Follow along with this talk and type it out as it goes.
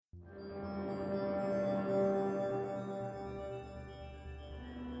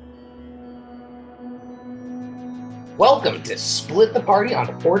Welcome to Split the Party on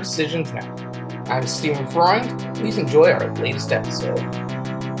the Poor Decisions Network. I'm Stephen Freund. Please enjoy our latest episode.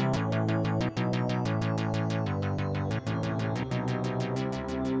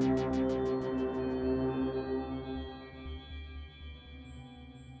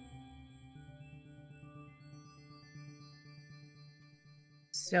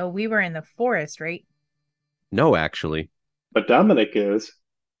 So we were in the forest, right? No, actually. But Dominic is.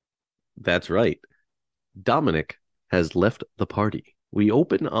 That's right. Dominic has left the party. We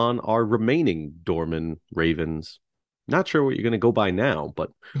open on our remaining Dorman Ravens. Not sure what you're going to go by now,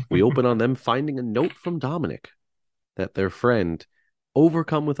 but we open on them finding a note from Dominic that their friend,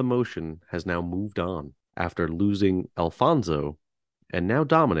 overcome with emotion, has now moved on after losing Alfonso and now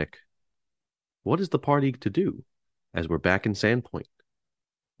Dominic. What is the party to do as we're back in Sandpoint?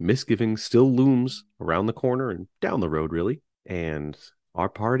 Misgiving still looms around the corner and down the road, really. And our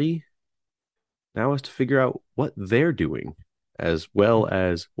party now has to figure out what they're doing, as well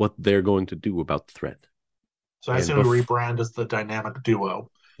as what they're going to do about the threat. So I assume we rebrand as the dynamic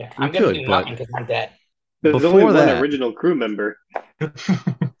duo. Yeah, We I'm going to could, do but- nothing because I'm dead. There's Before only one that- original crew member.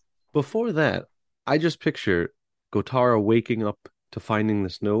 Before that, I just picture Gotara waking up to finding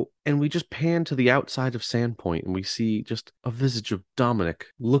this note, and we just pan to the outside of Sandpoint, and we see just a visage of Dominic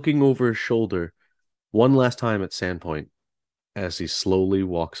looking over his shoulder one last time at Sandpoint as he slowly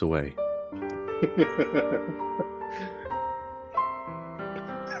walks away.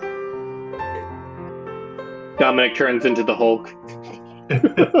 Dominic turns into the Hulk.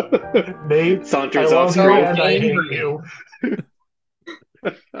 Nate, I Saunters love off you screen. and I hate you.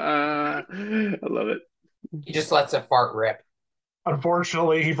 I love it. He just lets a fart rip.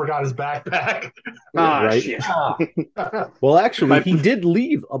 Unfortunately, he forgot his backpack. Ah, Right? shit. Ah, Well, actually, My- he did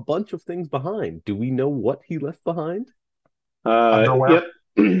leave a bunch of things behind. Do we know what he left behind? Underwear.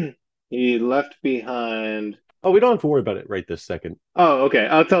 Yep. He left behind. Oh, we don't have to worry about it right this second. Oh, okay.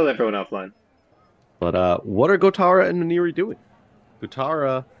 I'll tell everyone offline. But what are Gotara and Maniri doing?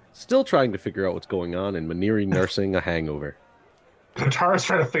 Gotara still trying to figure out what's going on, and Maniri nursing a hangover. Katara's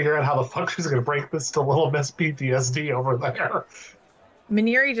trying to figure out how the fuck she's going to break this to Little Miss PTSD over there.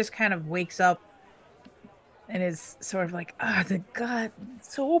 Maniri just kind of wakes up and is sort of like, the god,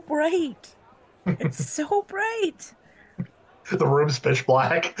 it's so bright. It's so bright. The room's pitch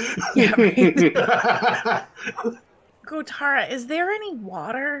black. Yeah, right. Gotara, is there any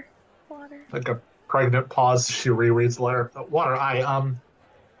water? Water? Like a pregnant pause, she rereads the letter. Water,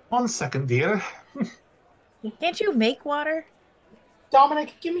 1 second, dear. Can't you make water?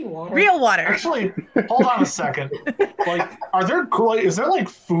 Dominic, give me water. Real water. Actually, hold on a second. Like, is there like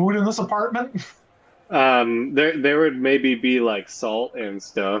food in this apartment? There would maybe be like salt and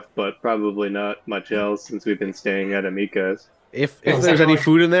stuff, but probably not much else since we've been staying at Amika's. If Yeah, there's any like-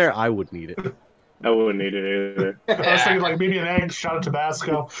 food in there, I would need it. I wouldn't need it either. I was thinking like maybe an egg, shot of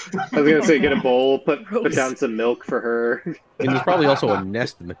Tabasco. I was gonna say get a bowl, put Gross. down some milk for her. And there's probably also a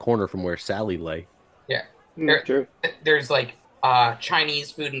nest in the corner from where Sally lay. There- True. There's like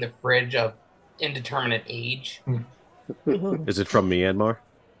Chinese food in the fridge of indeterminate age. Is it from Myanmar?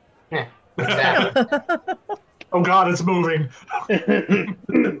 Exactly. Oh god, it's moving.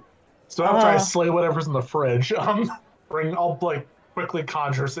 So after I Oh. slay whatever's in the fridge, I'll like quickly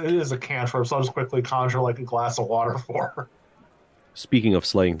conjure. It is a cantrip, so I'll just quickly conjure like a glass of water for her. Speaking of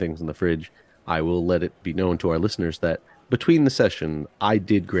slaying things in the fridge, I will let it be known to our listeners that between the session, I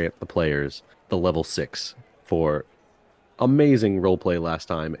did grant the players the level 6 for amazing roleplay last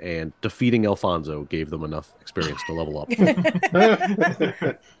time, and defeating Alfonso gave them enough experience to level up. I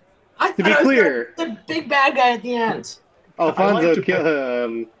To be thought I was clear- the big bad guy at the end. Alfonso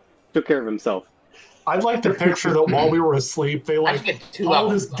to took care of himself. I'd like to picture that while we were asleep, they I like should get 2 hauled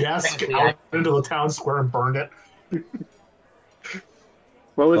levels. his desk Frankly, out into the town square and burned it.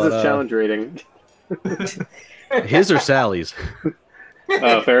 What was But, his challenge rating? His or Sally's?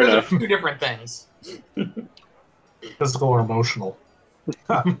 Oh, fair Those are enough. 2 different things. Physical or emotional.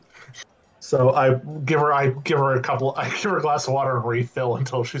 So I give her a glass of water and refill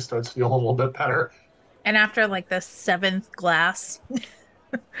until she starts feeling a little bit better. And after like the 7th glass,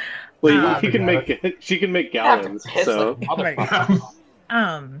 Well, Ah, she can make I have to gallons. piss So like a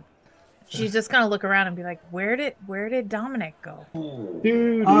motherfucker. she's just gonna look around and be like, where did Dominic go?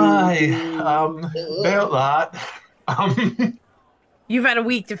 About that. You've had a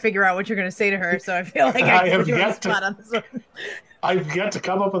week to figure out what you're gonna say to her, so I feel like I I have put you on the yet to- spot on this one. I've yet to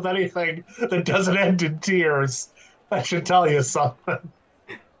come up with anything that doesn't end in tears. That should tell you something.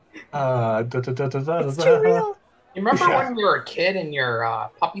 It's too real. You remember Yeah. when you were a kid and your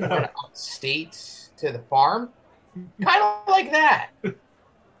puppy went upstate to the farm? Kind of like that.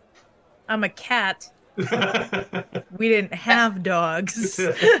 I'm a cat. We didn't have dogs.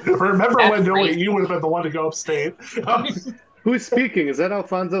 Remember That's when crazy. you would have been the one to go upstate? Who's speaking? Is that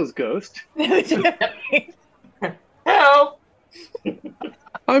Alfonso's ghost? Help!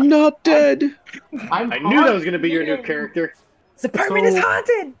 I'm not dead. I'm I knew that was haunted. going to be your new character. This apartment is So-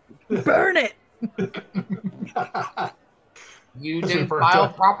 haunted. Burn it. You This didn't is for file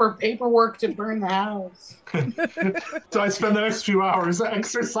death. proper paperwork to burn the house. So I spend the next few hours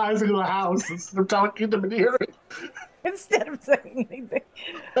exercising in the house instead of talking to Maniri. Instead of saying anything.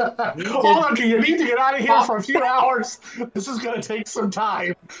 Hold on, you need to get out of here for a few hours. This is going to take some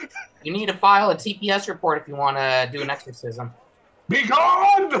time. You need to file a TPS report if you want to do an exorcism. Be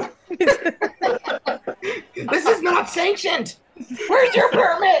gone! This is not sanctioned. Where's your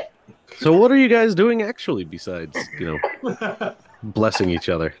permit? So what are you guys doing actually besides, blessing each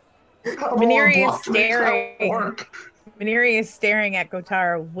other? Maniri is staring. Maniri is staring at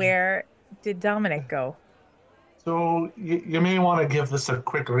Gotara. Where did Dominic go? So you may want to give this a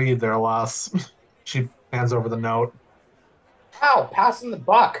quick read there, Lass. She hands over the note. Ow, passing the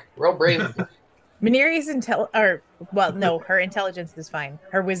buck. Real brave. Maniri's no, her intelligence is fine.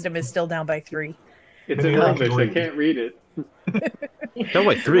 Her wisdom is still down by 3. It's in Yeah. English. I can't read it. Down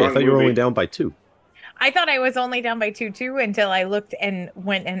by 3. I Wrong thought you were movie. only down by 2. I thought I was only down by 2 too until I looked and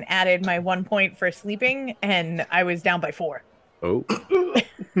went and added my 1 point for sleeping, and I was down by 4. Oh.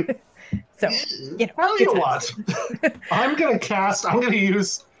 So, Tell you what, I'm going to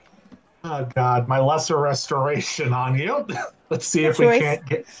use, oh God, my lesser restoration on you. Let's see if we Choice. can't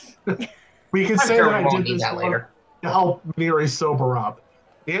get, we can I'm say sure that we I won't did need this that later. to help Maniri sober up.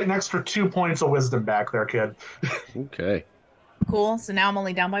 You get an extra 2 points of wisdom back there, kid. Okay. Cool. So now I'm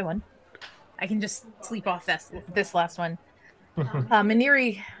only down by 1. I can just sleep off this last one.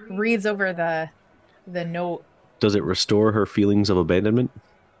 Maniri reads over the note. Does it restore her feelings of abandonment?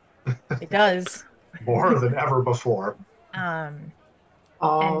 It does. More than ever before. And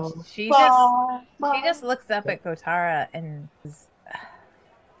Um, she just looks up at Gotara and says,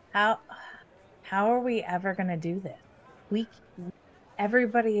 how are we ever gonna do this?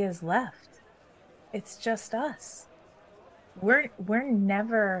 Everybody is left. It's just us. We're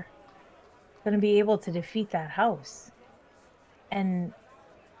never gonna be able to defeat that house. And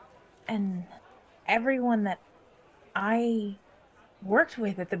everyone that I worked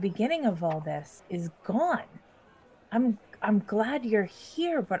with at the beginning of all this is gone. I'm glad you're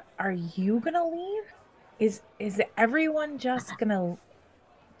here, but are you gonna leave? Is everyone just gonna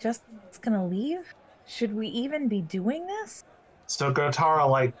leave? Should we even be doing this? so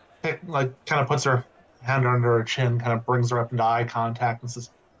Gotara kind of puts her hand under her chin, kind of brings her up into eye contact and says,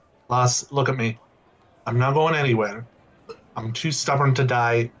 Lass, look at me. I'm not going anywhere. I'm too stubborn to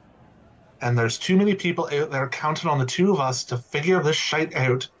die. And there's too many people out there counting on the two of us to figure this shite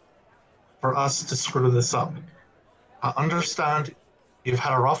out for us to screw this up. I understand you've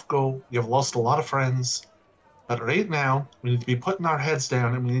had a rough go, you've lost a lot of friends, but right now we need to be putting our heads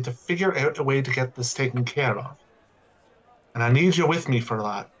down and we need to figure out a way to get this taken care of. And I need you with me for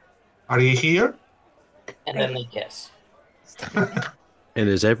that. Are you here? And then they kiss. And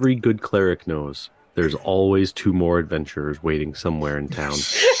as every good cleric knows, there's always 2 more adventurers waiting somewhere in town.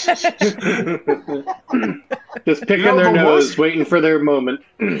 Just picking You know, their the nose, worst- waiting for their moment.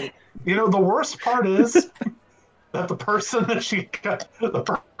 You know, the worst part is that the person who she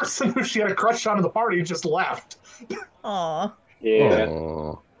had a crush on in the party just left. Aw. Yeah,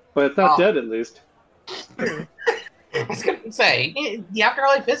 Aw. but it's not Oh. dead at least. I was going to say, the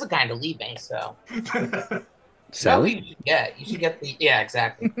afterlife is a kind of leaving, so. Sally? You should get the, yeah,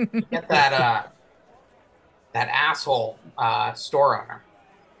 exactly. Get that, that asshole store owner.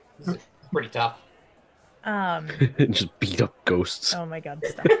 He's pretty tough. Just beat up ghosts. Oh my god,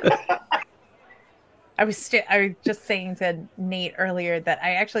 stop. I was just saying to Nate earlier that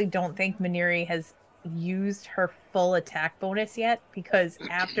I actually don't think Maniri has used her full attack bonus yet, because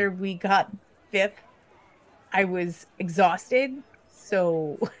after we got 5th, I was exhausted,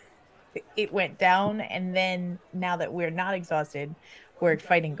 so it went down, and then now that we're not exhausted, we're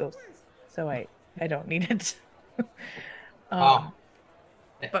fighting ghosts, so I don't need it.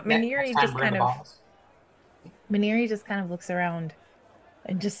 But Maniri just kind of looks around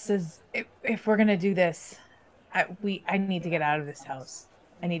and just says, if we're gonna do this, I need to get out of this house.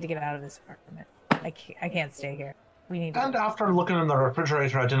 I need to get out of this apartment. I can't stay here. We need to And after looking in the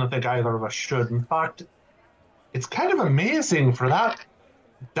refrigerator, I didn't think either of us should. In fact, it's kind of amazing for that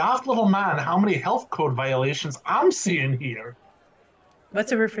daft little man how many health code violations I'm seeing here.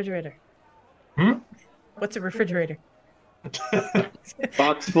 What's a refrigerator? Hmm? What's a refrigerator?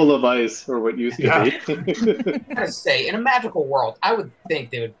 Box full of ice, or what used to Yeah. be. I gotta say, in a magical world, I would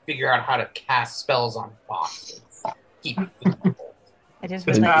think they would figure out how to cast spells on boxes. Keep it cold. I just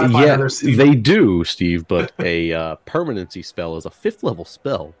It's would like bad to. by Yeah, another Steve. they do, Steve, but a permanency spell is a 5th level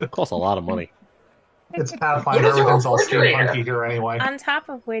spell. It costs a lot of money. It's What Pathfinder. is a Everything's all refrigerator? steampunky here anyway. On top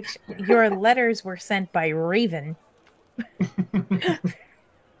of which, your letters were sent by Raven.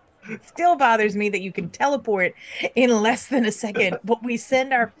 Still bothers me that you can teleport in less than a second, but we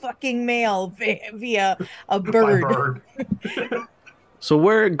send our fucking mail via a By bird. bird. So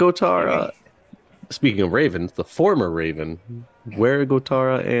where Gotara, speaking of ravens, the former raven, where are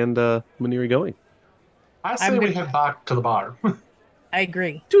Gotara and Maniri going? I say I'm we gonna- head back to the bar. I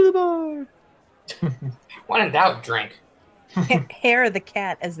agree. To the bar. When in doubt, drink. Hair of the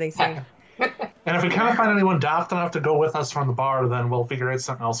cat, as they say. And if we can't find anyone daft enough to go with us from the bar, then we'll figure out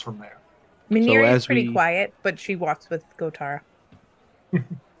something else from there. Maniri is as pretty we- quiet, but she walks with Gotara.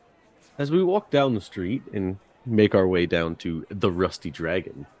 As we walk down the street and make our way down to the Rusty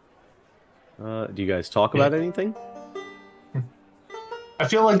Dragon, do you guys talk about anything? I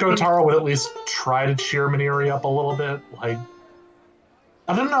feel like Gotara would at least try to cheer Maniri up a little bit. Like,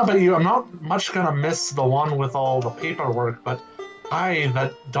 I don't know about you, I'm not much gonna miss the one with all the paperwork, but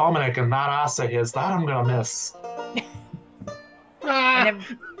that Dominic and that ass of his, that I'm gonna miss. I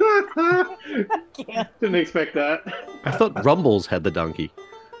never, can't. Didn't expect that. I thought Rumbles had the donkey.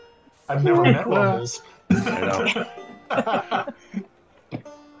 I've never met Rumbles.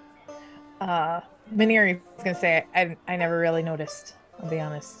 I Maniri was gonna say I never really noticed. I'll be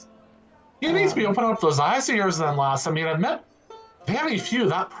honest. You need to be opening up those eyes of yours then, lass. I mean, I've met very few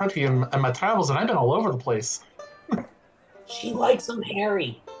that pretty in my travels, and I've been all over the place. She likes him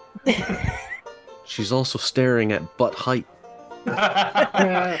hairy. She's also staring at butt height.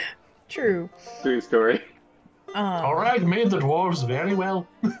 True. True story. All right, made the dwarves very well.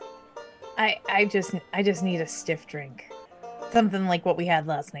 I just need a stiff drink, something like what we had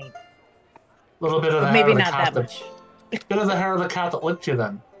last night. A little bit of the But hair maybe of the not cat that much. bit of the hair of the cat that licked you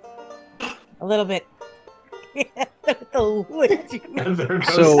then. A little bit. The lick. And there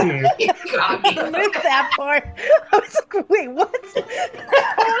goes So- Steve. I missed that part. I was like, wait, what?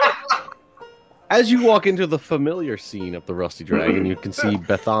 As you walk into the familiar scene of the Rusty Dragon, you can see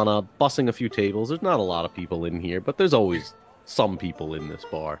Bethana bussing a few tables. There's not a lot of people in here, but there's always some people in this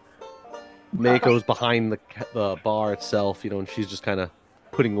bar. Mako's behind the bar itself, and she's just kind of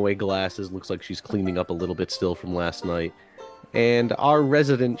putting away glasses. Looks like she's cleaning up a little bit still from last night. And our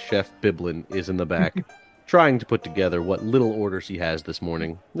resident chef, Biblin, is in the back, trying to put together what little orders he has this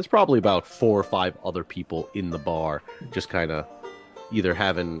morning. There's probably about 4 or 5 other people in the bar, just kind of either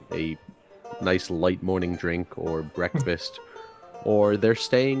having a nice light morning drink or breakfast, or they're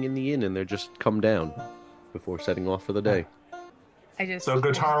staying in the inn and they're just come down before setting off for the day. So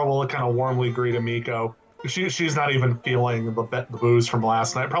Gotara will kind of warmly greet Amiko. She's not even feeling the booze from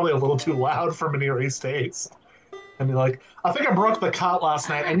last night. Probably a little too loud for Maniri's taste. And be like, I think I broke the cot last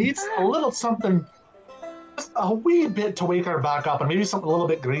night. I need a little something, just a wee bit to wake her back up, and maybe something a little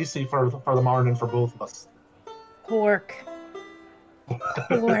bit greasy for the morning for both of us. Pork.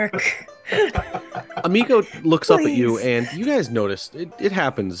 Amiko looks up at you, Please. and you guys notice it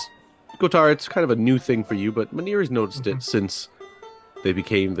happens. Gotara, it's kind of a new thing for you, but Manira's noticed it since they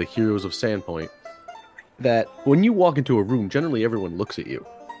became the heroes of Sandpoint. That when you walk into a room, generally everyone looks at you.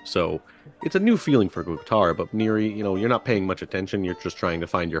 So it's a new feeling for Gotara, but Maniri, you're not paying much attention. You're just trying to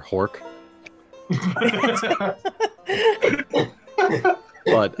find your hork.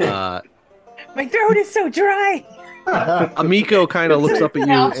 But My throat is so dry. Amiko kind of looks up at you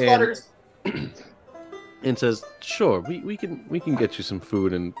Now and, sputters. and says, "Sure, we can get you some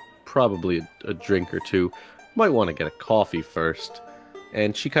food and probably a drink or two. Might want to get a coffee first."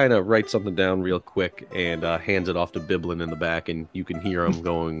 And she kind of writes something down real quick and hands it off to Biblin in the back, and you can hear him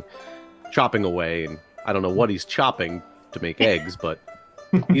going, chopping away. And I don't know what he's chopping to make eggs, but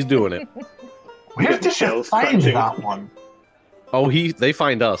he's doing it. Where did you Shells find crunching. that one? Oh, they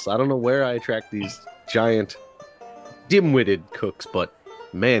find us. I don't know where I attract these giant, dim-witted cooks, but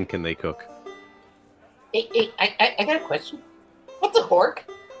man, can they cook. Hey, I got a question. What's a hork?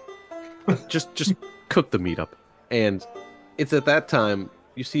 Just cook the meat up. And it's at that time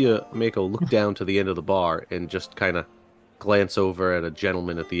you see a Mako look down to the end of the bar and just kind of glance over at a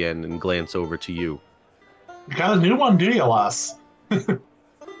gentleman at the end and glance over to you. You got a new one, do you, lass?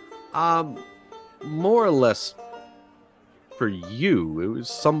 More or less for you. It was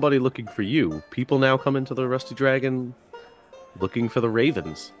somebody looking for you. People now come into the Rusty Dragon looking for the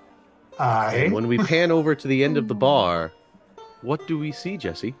ravens. Aye. And when we pan over to the end of the bar, what do we see,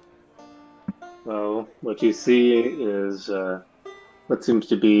 Jesse? Well, what you see is what seems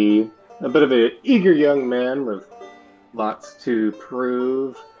to be a bit of an eager young man with lots to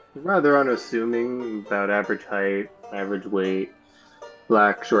prove. Rather unassuming, about average height, average weight,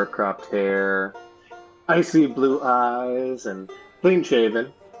 black short cropped hair, icy blue eyes, and clean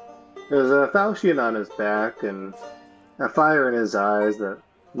shaven. There's a falchion on his back and a fire in his eyes that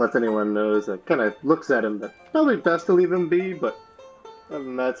lets anyone knows that kind of looks at him that probably best to leave him be, but other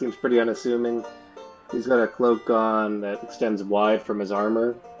than that seems pretty unassuming. He's got a cloak on that extends wide from his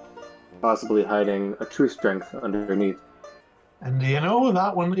armor, possibly hiding a true strength underneath. And do you know who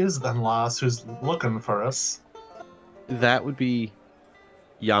that one is then, lass, who's looking for us? That would be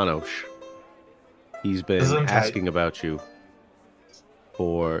Janosch. He's been Gesundheit. asking about you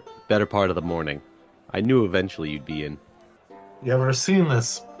for better part of the morning. I knew eventually you'd be in. You ever seen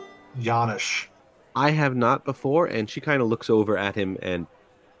this Janish? I have not before, and she kind of looks over at him and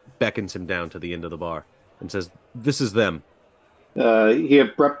beckons him down to the end of the bar and says, "This is them." He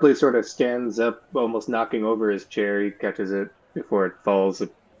abruptly sort of stands up, almost knocking over his chair. He catches it before it falls,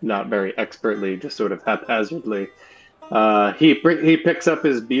 not very expertly, just sort of haphazardly. He picks up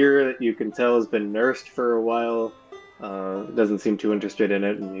his beer that you can tell has been nursed for a while. Doesn't seem too interested in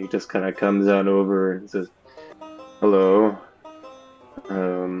it, and he just kind of comes on over and says, "Hello.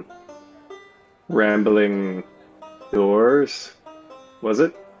 Rambling doors, was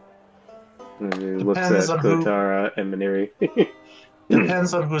it?" And he looks at Depends on who- Kotara and Maniri.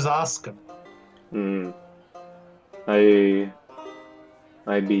 Depends on who's asking. Hmm. I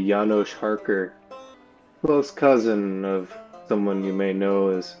be Janosch Harker, close cousin of someone you may know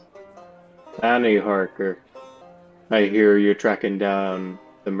as Annie Harker. I hear you're tracking down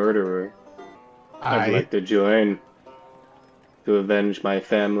the murderer. I'd like to join to avenge my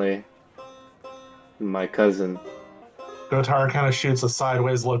family and my cousin. Gotar kind of shoots a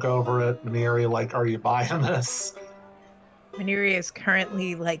sideways look over at Maniri, like, are you buying this? Maniri is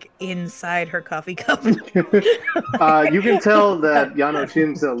currently like inside her coffee cup. You can tell that Yano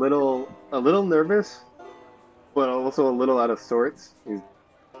seems a little nervous, but also a little out of sorts. He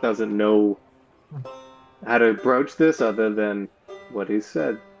doesn't know how to broach this other than what he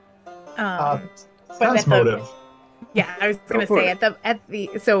said. But Sense at the- motive. Yeah, I was Go gonna for say it. at the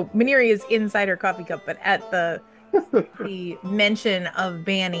so Maniri is inside her coffee cup, but at the mention of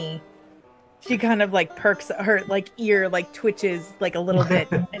Banny, she kind of like perks her like ear like twitches like a little bit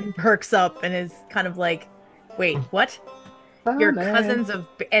and perks up and is kind of like, wait, what? Your cousins of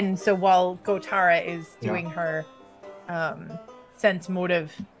and so while Gotara is doing her sense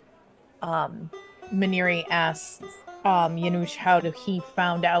motive, Maniri asks Yanush how he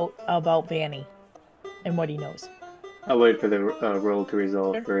found out about Banny and what he knows. I'll wait for the roll to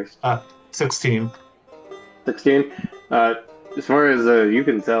resolve Sure. first. 16. 16. As far as you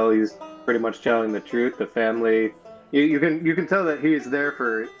can tell, he's pretty much telling the truth. The family, you can tell that he's there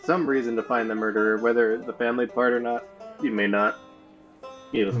for some reason to find the murderer, whether the family part or not. You may not.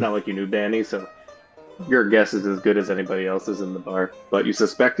 It's not like you knew Banny, so your guess is as good as anybody else's in the bar. But you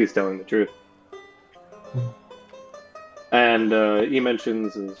suspect he's telling the truth. And he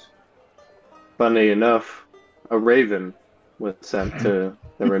mentions, as funny enough, a raven was sent to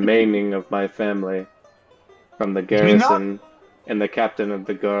the remaining of my family from the mean not- garrison and the captain of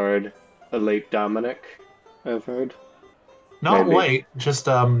the guard, the late Dominic, I've heard. Not Maybe. late, just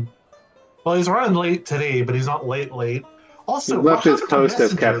well, he's running late today, but he's not late. Also, He left what his happened to post as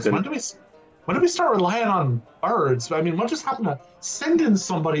messengers? captain. When do we start relying on birds? I mean, what just happened to sending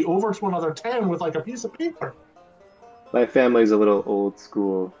somebody over to another town with like a piece of paper? My family's a little old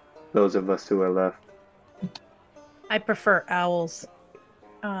school, those of us who are left. I prefer owls.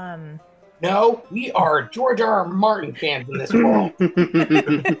 No, we are George R. R. Martin fans in this world.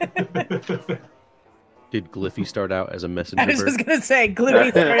 Did Gliffy start out as a I messenger was bird? just gonna say,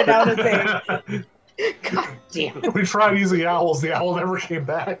 Glippy started out as a God damn it. We tried using owls. The owl never came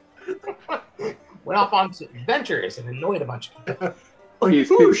back. Went off on adventures and annoyed a bunch of people. He Ooh,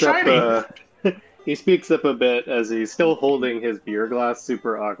 speaks shiny. up. He speaks up a bit as he's still holding his beer glass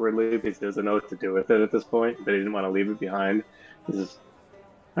super awkwardly because he doesn't know what to do with it at this point, but he didn't want to leave it behind. He says,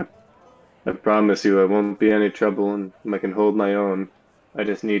 I promise you I won't be any trouble and I can hold my own. I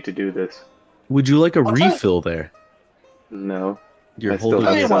just need to do this. Would you like a I'll try- refill there? No. You're I still holding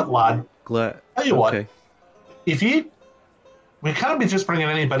Tell have you it. what, lad. Glad. Tell you what. Okay. If you, we can't be just bringing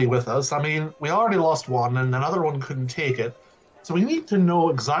anybody with us. I mean, we already lost one, and another one couldn't take it. So we need to know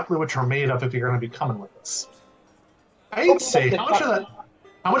exactly what you're made of if you're going to be coming with us. I'd say how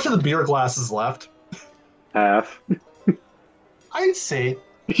much of the beer glass is left? Half. I'd say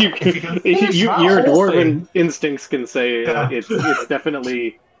You, If you can finish that your whole dwarven thing. instincts can say Yeah. it's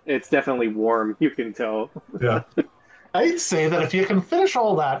definitely It's definitely warm. You can tell. Yeah. I'd say that if you can finish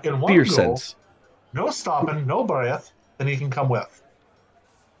all that in one Beer go, sense. no stopping, no breath, then you can come with.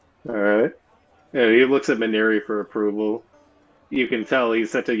 All right. Yeah, he looks at Maneri for approval. You can tell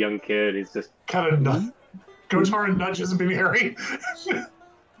he's such a young kid. He's just Kind of Gotara nudges Minari.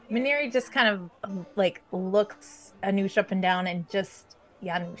 Maneri just kind of like looks Anush up and down and just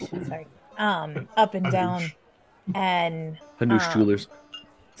Anush, sorry. Up and down and Hanush Jewelers.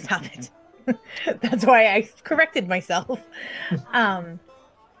 stop it. That's why I corrected myself.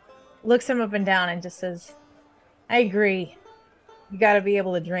 Looks him up and down and just says, I agree. You gotta be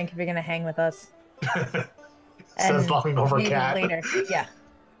able to drink if you're gonna hang with us. Says nothing over maybe cat. later. Yeah.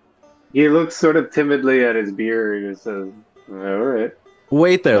 he looks sort of timidly at his beer and just says, "All right."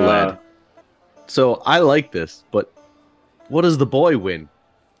 Wait there, lad. So I like this, but what does the boy win?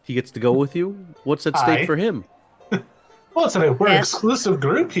 He gets to go with you? What's at stake for him? Well, we're an Yes. exclusive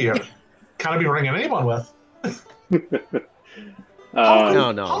group here. Can't be bringing anyone with. No. how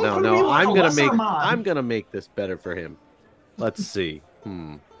could we let a lesser man- I'm gonna make this better for him. Let's see.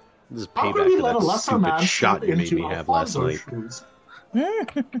 This is How could payback we for let a that lesser stupid man shot slip you made into me have last Alfonso's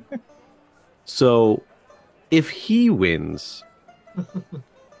night. shoes? So, if he wins,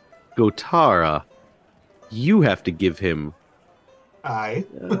 Gotara, you have to give him. Aye.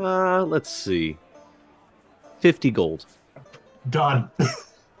 Let's see, 50 gold. Done.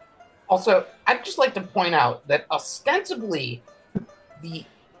 Also, I'd just like to point out that ostensibly the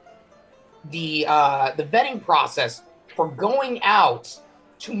vetting process for going out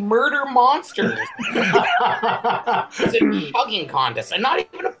to murder monsters is a chugging contest, and not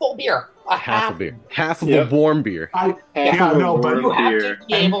even a full beer, a Half a beer, half of Yep. a warm beer. Yeah, no, but You have beer. to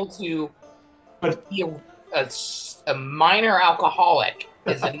be able to be a minor alcoholic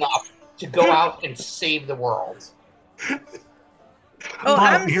is enough to go out and save the world. Oh,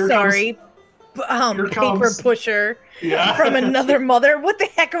 I'm here sorry. here Paper comes- pusher Yeah. from another mother. What the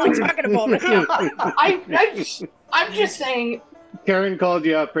heck are we talking about? I'm just saying. Karen called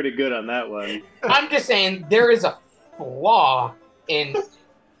you out pretty good on that one. I'm just saying there is a flaw in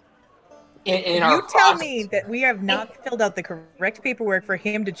our You tell process. me that we have not filled out the correct paperwork for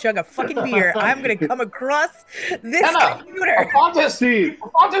him to chug a fucking beer. I'm gonna come across this No. computer. Alfonso's Steve,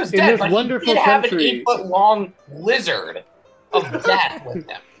 Alfonso's in dead, this but wonderful he did have an country- 8-foot-long lizard of death with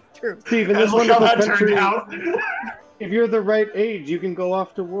him. True. Steve, in And this look how wonderful that turned country, out. if you're the right age, you can go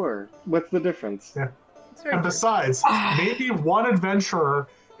off to war. What's the difference? It's very And true. besides, maybe one adventurer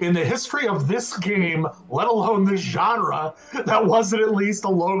in the history of this game, let alone this genre, that wasn't at least a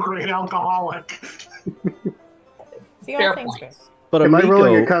low-grade alcoholic. See, all Fair things point. fair. But Am I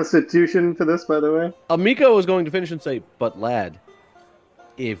rolling a Amico, constitution for this, by the way? Amico is going to finish and say, "But lad,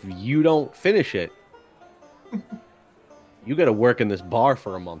 if you don't finish it, you got to work in this bar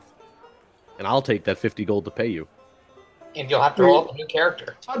for a month, and I'll take that 50 gold to pay you." And you'll have to roll up a new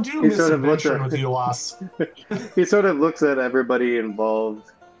character. I do He miss sort of looks adventuring at- with you, Loss. He sort of looks at everybody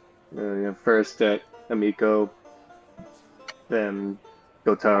involved. First at Amiko, then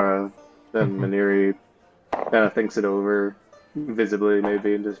Gotara, then Maniri. Kind of thinks it over, visibly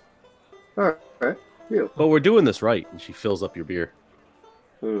maybe, and just, all right, deal. But we're doing this right, and she fills up your beer.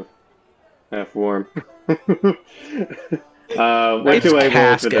 Ooh, half warm. What It's do I roll for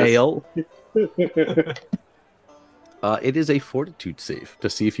cask this? ale. It is a fortitude save to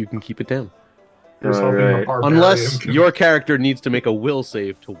see if you can keep it down. Here's All hoping a right. barbarian Unless can- your character needs to make a will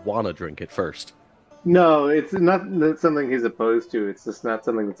save to want to drink it first. No, it's not something he's opposed to. It's just not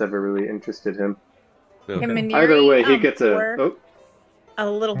something that's ever really interested him. Can Okay. Maneri, Either way, he gets pour a. Oh, a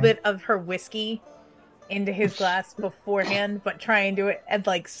little bit of her whiskey into his glass beforehand, but try and do it at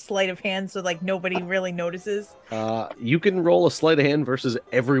like sleight of hand so like nobody really notices. You can roll a sleight of hand versus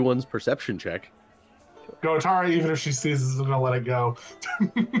everyone's perception check. Gotara, even if she sees this, is gonna let it go.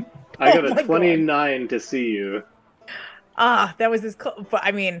 I got Oh a my 29 to see you. That was as close. But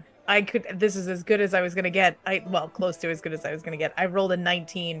I mean, I could. This is as good as I was gonna get. Close to as good as I was gonna get. I rolled a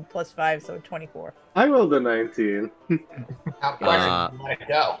 19 plus 5, so 24. I rolled a 19. Now, question, let it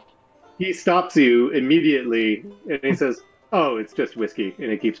go. He stops you immediately and he says, "Oh, it's just whiskey,"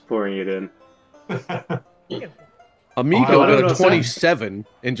 and he keeps pouring it in. Amico Oh, I don't got know, a 27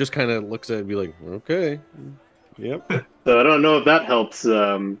 and just kind of looks at it and be like, okay. Yep. So I don't know if that helps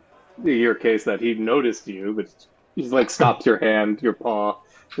your case that he noticed you, but he like stops your hand, your paw.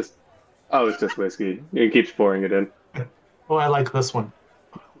 Just, oh, it's just whiskey. And he keeps pouring it in. Oh, I like this one.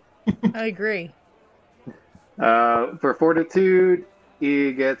 I agree. For fortitude,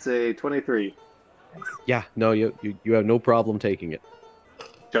 he gets a 23. Yeah, no, you have no problem taking it.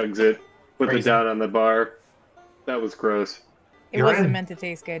 Chugs it, puts Crazy. it down on the bar. That was gross. It You're wasn't in. meant to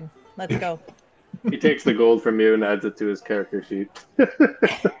taste good. Let's go. He takes the gold from you and adds it to his character sheet. He pulls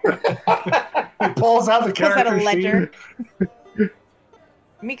out the Pulls out a character ledger. sheet.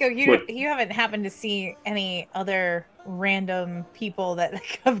 Miko, What? you haven't happened to see any other random people that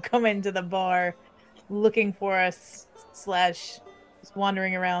have come into the bar looking for us / just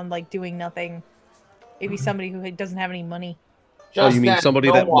wandering around like doing nothing. Maybe somebody who doesn't have any money. Just you mean then, somebody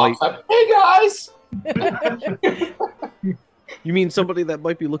Bill that walks up, hey guys! You mean somebody that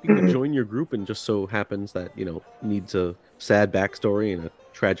might be looking to join your group and just so happens that, needs a sad backstory and a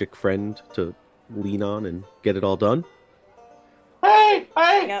tragic friend to lean on and get it all done? Hey,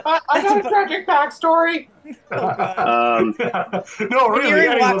 Yep. I got a tragic backstory. Oh god. No, really, Maniri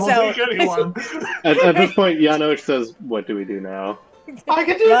anyone walks will out. take anyone. At this point, Janosch says, "What do we do now?" I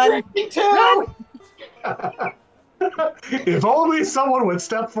can do Run. drinking too. If only someone would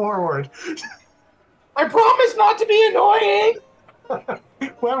step forward. I promise not to be annoying.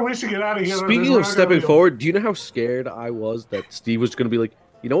 Well, we should get out of here. Speaking of stepping forward, do you know how scared I was that Steve was going to be like,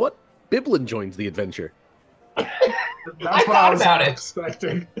 you know what? Biblin joins the adventure. That's what I thought was about it.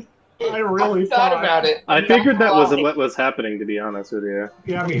 expecting. I really thought about it. I figured that was what was happening. To be honest with you,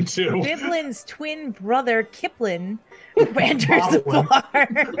 Yeah, me too. Biblin's twin brother Kiplin enters the Boblin. bar.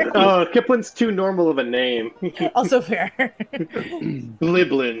 oh, Kipling's too normal of a name. Also fair.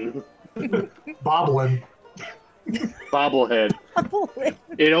 Bliblin, Boblin. bobblehead.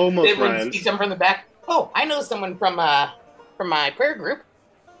 It almost Bibblin rhymes. sees him from the back. Oh, I know someone from my prayer group.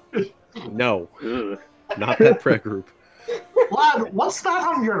 No, Ugh. not that prayer group. Lad, what's that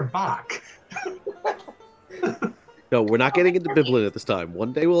on your back? No, we're not getting into Biblin at this time.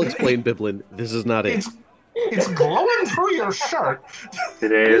 One day we'll explain Biblin. This is not it. It's glowing through your shirt.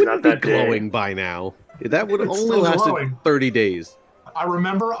 Today It is would not be that day. glowing by now. That would It's only still lasted glowing. 30 days. I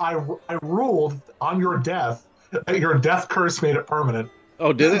remember I ruled on your death that your death curse made it permanent.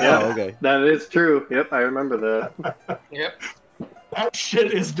 Oh, did it? Yeah. Oh, okay. That is true. Yep, I remember that. Yep. That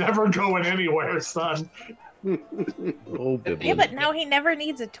shit is never going anywhere, son. Oh, Biblin. Yeah, but now he never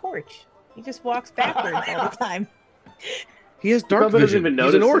needs a torch. He just walks backwards all the time. He has dark Probably doesn't vision. even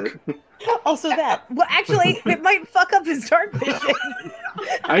He's an notice orc. Also that. Well, actually, it might fuck up his dark vision.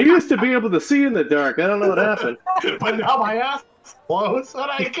 I used to be able to see in the dark. I don't know what happened. But now my ass is closed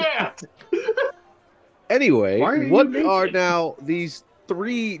and I can't. Anyway, Why are you what naked? are now these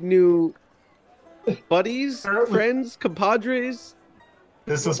 3 new buddies, friends, compadres?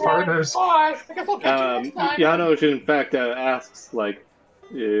 Business partners. Bye. I guess I'll catch you next time. Janosch, in fact, asks, like,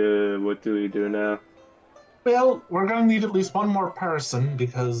 what do we do now? Well, we're gonna need at least one more person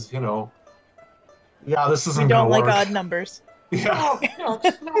because, yeah, this We isn't don't gonna like work. odd numbers. Yeah. Oh,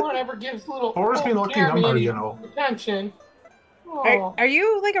 just no one ever gives little. 4's been lucky Jeremy number, any you know. Attention. Oh. Are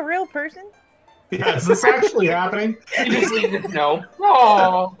you like a real person? Yeah, is this actually happening? You just leave it no.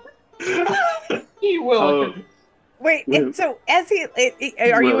 Oh, he will. Oh. Wait, Yeah. and so as he,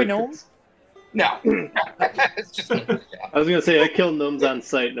 are you a Really? gnome? No. It's just. I was gonna say I kill gnomes on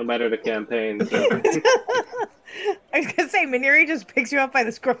sight, no matter the campaign. So. I was gonna say, Maniri just picks you up by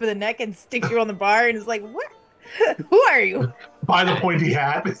the scruff of the neck and sticks you on the bar and is like, "What? Who are you?" By the pointy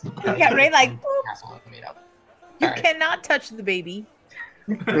hat. Yeah, right. Like, boop, Asshole made up. you All right. cannot touch the baby.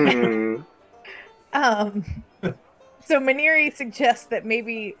 Hmm. So Maniri suggests that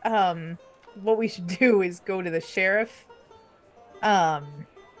maybe what we should do is go to the sheriff.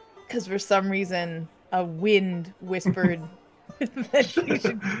 Because for some reason a wind whispered that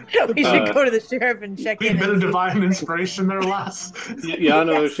we should go to the sheriff and check Be a in. bit of And see. divine inspiration there, lass.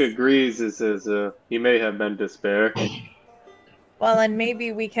 Janosch agrees. It says he may have been despair. Well, and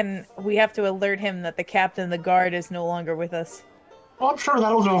maybe we have to alert him that the captain of the guard is no longer with us. Well, I'm sure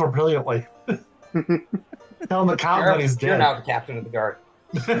that'll go over brilliantly. Tell him the count that he's You're dead. now the captain of the guard.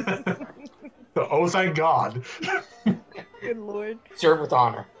 Oh, thank God. Good lord. Serve with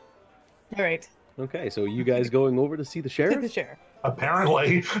honor. All right, Okay, so you guys going over to see the to the sheriff? sheriff.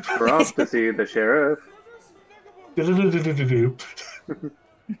 Apparently. We're off to see the sheriff. Do-do-do-do-do-do.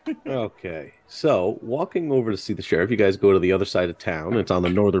 Okay, so walking over to see the sheriff, you guys go to the other side of town. It's on the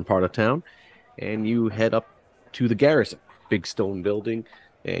northern part of town, and you head up to the garrison, big stone building.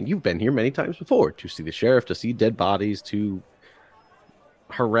 And you've been here many times before to see the sheriff, to see dead bodies, to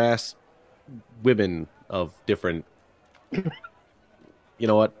harass women of different. You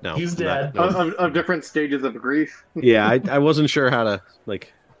know what? No, He's not- dead. no. Of different stages of grief. Yeah, I wasn't sure how to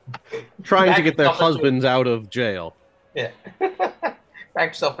trying to Back get their yourself into- husbands out of jail. Yeah. Back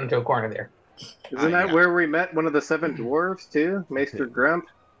yourself into a corner there. Isn't that yeah. where we met one of the 7 dwarves too, Maester Grump?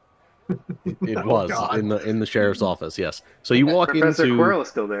 It Oh, was God. in the sheriff's office. Yes. So you walk Professor into. Quirrell is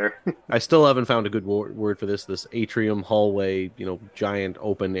still there. I still haven't found a good word for this. This atrium hallway, giant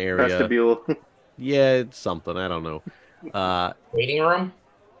open area. Vestibule. Yeah, it's something. I don't know. Uh, Waiting room?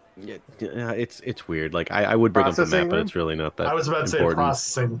 yeah, it's weird. Like I would bring up the Processing map, but room? it's really not that I was about to say important.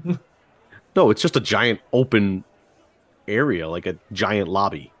 processing. No, it's just a giant open area, like a giant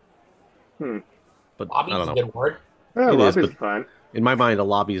lobby. Hmm. But I Lobby's don't a know. good word. Oh, It is, lobby's but fine. in my mind, a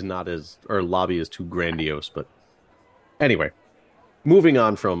lobby is not as or lobby is too grandiose. But anyway, moving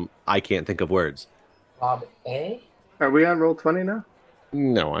on from I can't think of words. Bob A? Are we on roll 20 now?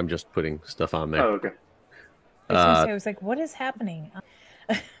 No, I'm just putting stuff on there. Oh, okay. I was gonna Uh, say, I was like, what is happening?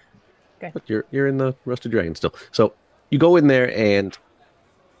 Good. but you're in the Rusted Dragon still. So you go in there and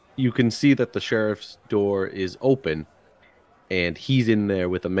you can see that the sheriff's door is open and he's in there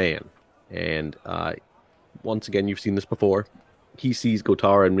with a man. And once again, you've seen this before. He sees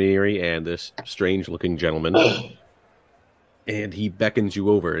Gotara and Miri and this strange looking gentleman, and he beckons you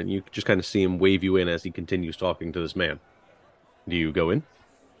over, and you just kind of see him wave you in as he continues talking to this man. Do you go in?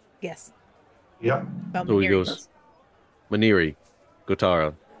 Yes. Yep. About So he Maniri. goes, Maniri,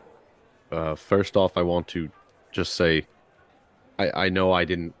 Gotara, first off, I want to just say I know I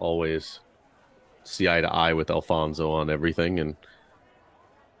didn't always see eye to eye with Alfonso on everything, and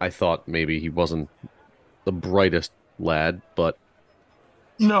I thought maybe he wasn't the brightest lad, but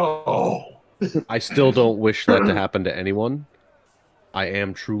No. I still don't wish that to happen to anyone. I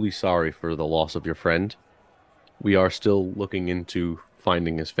am truly sorry for the loss of your friend. We are still looking into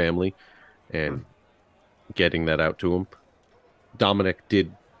finding his family and getting that out to him. Dominic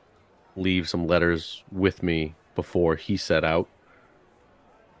did leave some letters with me before he set out.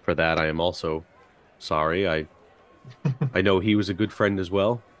 For that, I am also sorry. I know he was a good friend as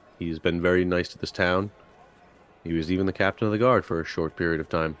well. He's been very nice to this town. He was even the captain of the guard for a short period of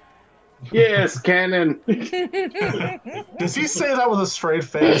time. Yes, cannon. Does he say that with a straight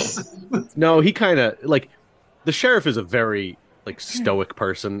face? No, he kind of like the sheriff is a very like stoic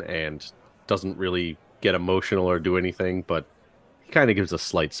person and doesn't really get emotional or do anything, but he kind of gives a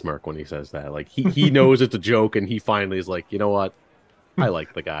slight smirk when he says that. Like he knows it's a joke and he finally is like, "You know what? I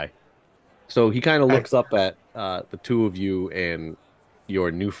like the guy." So he kind of looks up at the two of you and your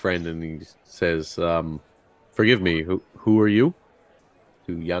new friend and he says, "Forgive me, who are you?"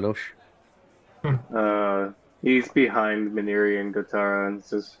 To Janosch. He's behind Miniri and Gotara and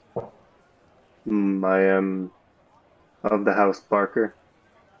says, I am of the House Barker.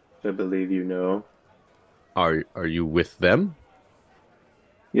 I believe you know. Are you with them?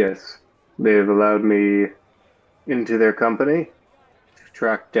 Yes, they have allowed me into their company to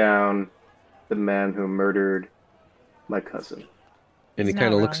track down the man who murdered my cousin. And he He's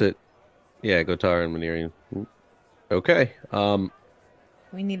kind not of looks wrong. at Gotara and Manirian. Okay.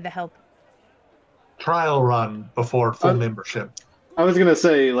 We need the help. Trial run before full membership. I was gonna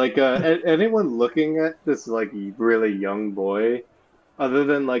say, like, anyone looking at this like really young boy, other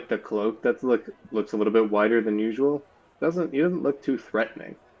than like the cloak that's looks a little bit wider than usual, he doesn't look too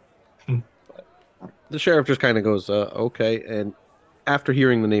threatening. The sheriff just kind of goes, okay. And after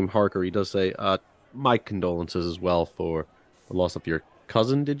hearing the name Harker, he does say, my condolences as well for the loss of your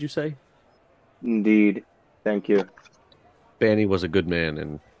cousin, did you say? Indeed, thank you. Banny was a good man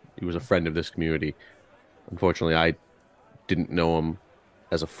and he was a friend of this community. Unfortunately, I didn't know him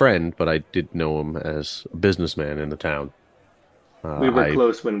as a friend, but I did know him as a businessman in the town. We were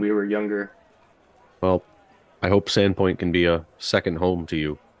close when we were younger. Well, I hope Sandpoint can be a second home to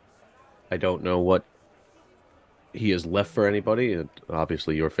you. I don't know what he has left for anybody. And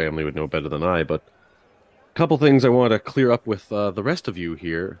obviously, your family would know better than I, but a couple things I want to clear up with the rest of you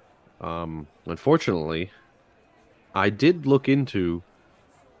here. Unfortunately, I did look into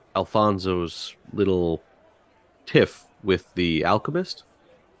Alfonso's little tiff with the alchemist,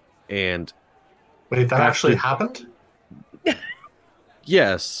 and Wait, that actually happened?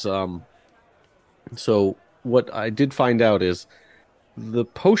 yes. So what I did find out is the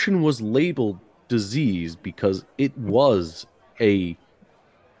potion was labeled disease because it was a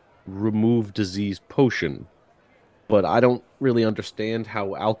remove disease potion. But I don't really understand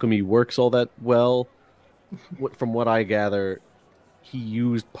how alchemy works all that well. From what I gather, he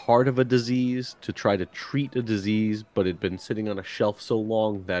used part of a disease to try to treat a disease, but it had been sitting on a shelf so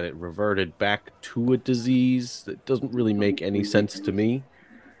long that it reverted back to a disease. That doesn't really make any sense to me.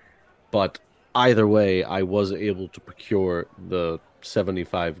 But either way, I was able to procure the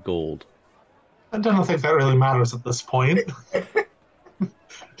 75 gold. I don't think that really matters at this point.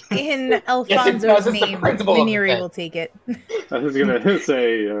 In Yes, it Alfonso's does. It's the name, principle of the Maniri thing. will take it. I was gonna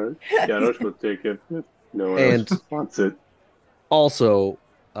say, Janos will take it. No one And- else wants it. Also,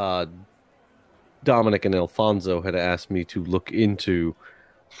 uh, Dominic and Alfonso had asked me to look into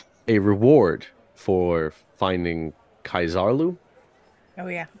a reward for finding Kaisarlu. Oh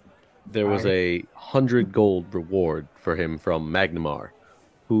yeah. There was Right. 100 gold reward for him from Magnamar,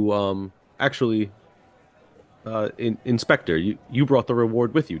 who actually Inspector, you brought the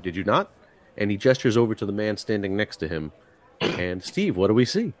reward with you, did you not? And he gestures over to the man standing next to him. And Steve, what do we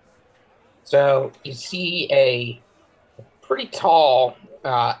see? So you see a pretty tall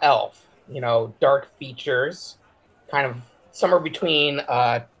elf, dark features, kind of somewhere between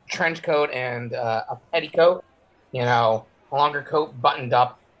a trench coat and a petticoat, a longer coat buttoned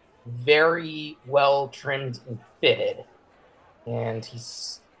up, very well trimmed and fitted. And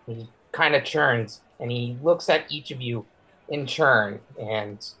he kind of churns and he looks at each of you in turn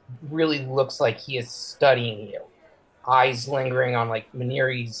and really looks like he is studying you. Eyes lingering on like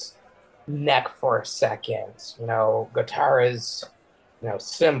Maniri's neck for a second, Gotara's,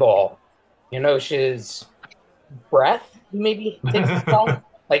 symbol, Yonoshi's breath, maybe takes a spell.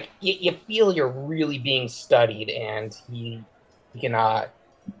 Like you feel you're really being studied, and he can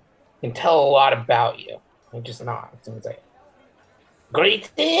tell a lot about you. He just nods and say, "Great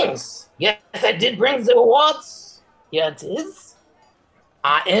things. Yes, I did bring the awards. Here it is.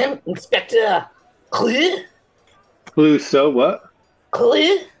 I am Inspector Clue. Clue, so what?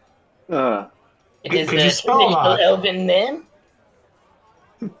 Clue. Uh, It is Could you the spell traditional that? elven name.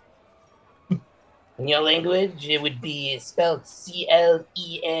 In your language, it would be spelled Cleaux.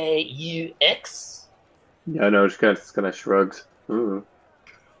 yeah, no, just kind of shrugs. Ooh.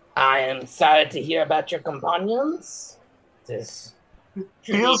 I am sorry to hear about your companions. This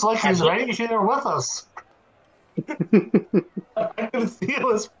Feels like he's tragic. right here with us. I can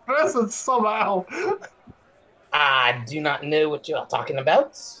feel his presence somehow. I do not know what you are talking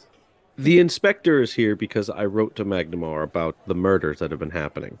about. The inspector is here because I wrote to Magnamar about the murders that have been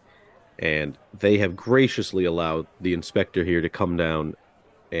happening. And they have graciously allowed the inspector here to come down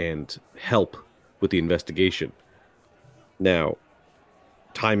and help with the investigation. Now,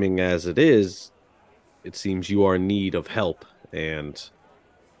 timing as it is, it seems you are in need of help, and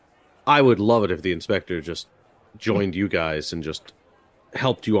I would love it if the inspector just joined you guys and just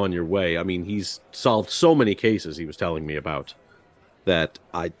helped you on your way. I mean, he's solved so many cases he was telling me about that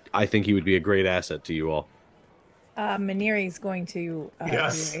I think he would be a great asset to you all. Maniri's going to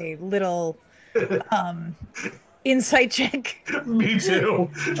Yes. do a little insight check. Me too.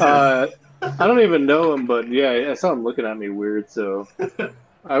 I don't even know him, but yeah, I saw him looking at me weird, so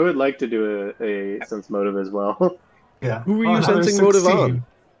I would like to do a sense motive as well. Yeah. Who were Oh, you another sensing motive 16. on?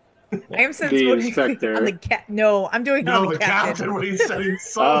 I am The motivating inspector. on the cat. No, I'm doing it No, on the the captain, when he said he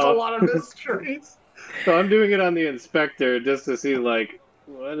solved a Oh. lot of mysteries. So I'm doing it on the inspector just to see, like,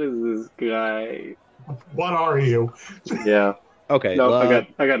 what is this guy? What are you? Yeah. Okay, No,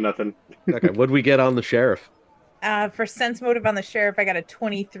 I got nothing. okay. What'd we get on the sheriff? For sense motive on the sheriff, I got a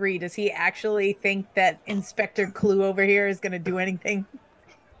 23. Does he actually think that Inspector Clue over here is going to do anything?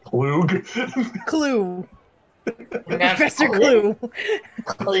 Klug. Clue. That's Professor Clue.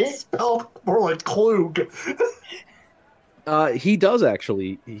 Clue. Spelled more like Klug. He does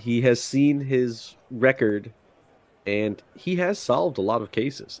actually. He has seen his record, and he has solved a lot of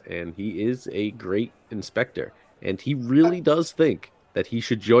cases, and he is a great inspector. And he really does think that he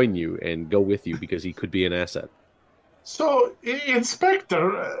should join you and go with you because he could be an asset. So,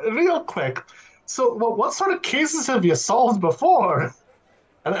 Inspector, real quick. So, what sort of cases have you solved before?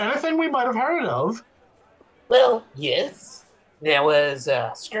 Anything we might have heard of? Well, yes. There was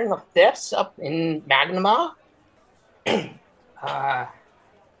a string of thefts up in Magnamar.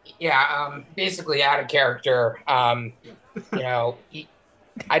 Basically out of character. I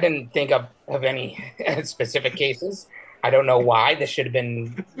didn't think of any specific cases. I don't know why. This should have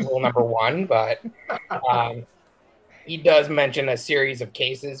been rule number one, but he does mention a series of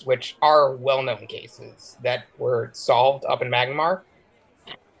cases which are well-known cases that were solved up in Magmar.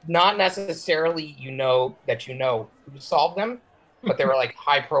 Not necessarily who solved them, but they were like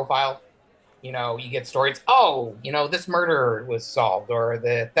high profile. You get stories, this murder was solved, or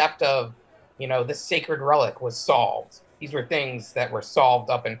the theft of, this sacred relic was solved. These were things that were solved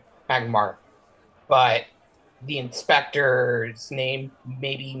up in Magmar. But the inspector's name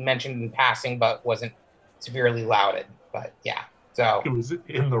maybe mentioned in passing, but wasn't severely lauded. But yeah, so. He was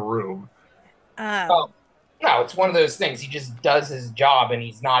in the room. Oh, no, it's one of those things. He just does his job and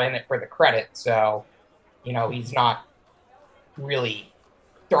he's not in it for the credit. So, he's not really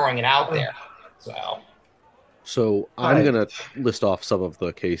throwing it out there. So I'm going to list off some of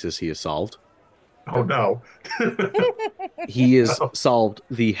the cases he has solved. Oh, no. He has solved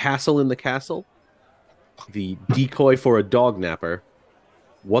the hassle in the castle, the decoy for a dog napper,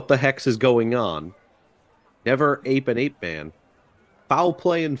 what the hex is going on, never ape an ape man, foul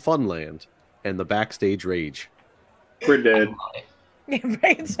play in Funland, and the backstage rage. We're dead.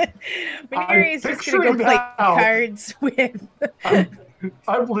 Right? Maneri I'm is just gonna go picturing play now. cards with.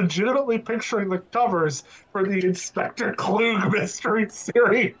 I'm legitimately picturing the covers for the Inspector Klug mystery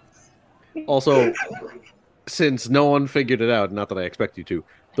series. Also, since no one figured it out, not that I expect you to,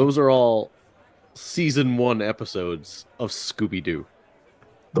 those are all season 1 episodes of Scooby Doo.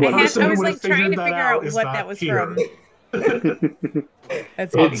 The person I who was would like have trying figured to that figure out out is what not that was here. from.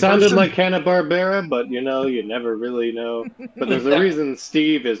 That's It funny. sounded Person- like Hanna-Barbera, but you know, you never really know. But there's a reason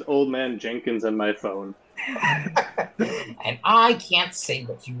Steve is Old Man Jenkins on my phone. And I can't say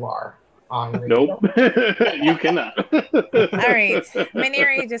what you are on radio. Nope, you cannot. All right.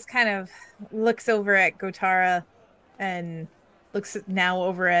 Maneri just kind of looks over at Gotara and looks now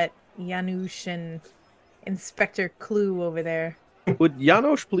over at Janusz and Inspector Clue over there. Would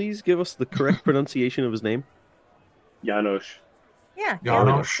Janosch please give us the correct pronunciation of his name? Janos. Yeah,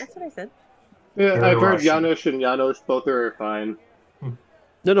 Janusz. That's what I said. Yeah, Very I've heard Russian. Janos and Janos. Both are fine.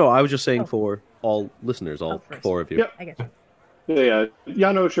 No, I was just saying Oh. for all listeners, all first. 4 of you. Yep. I get you. Yeah,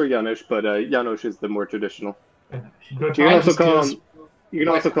 Janos or Janusz, but Janos is the more traditional. You can Gotara also just call gives him. You can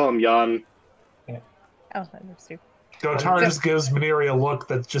also call him Jan. Oh, that works too. Gotara just gives Maneri a look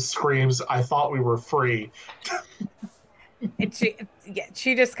that just screams, "I thought we were free." And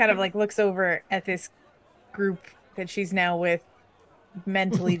she just kind of like looks over at this group that she's now with,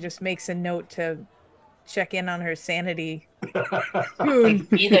 mentally just makes a note to check in on her sanity. I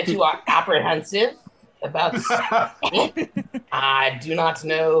see that you are apprehensive about it. I do not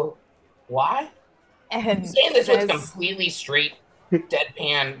know why. And Saying this with says, completely straight,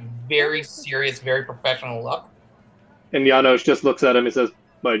 deadpan, very serious, very professional look. And Janos just looks at him and says,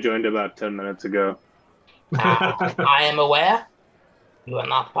 "I joined about 10 minutes ago." I am aware you are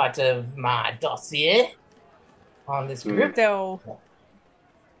not part of my dossier on this group. so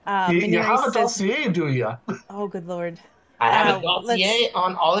You Maneri have a says, dossier, do you? oh good lord. I have a let's- dossier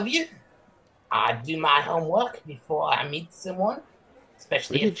on all of you. I do my homework before I meet someone,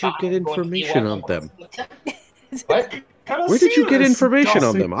 especially Where if did you get I'm going to be information working on them? with them. What? Kinda Where did see you get this information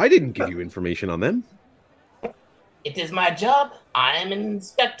on dossier. them? I didn't give you information on them. It is my job. I am an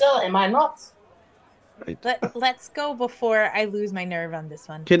inspector, am I not? Let's go before I lose my nerve on this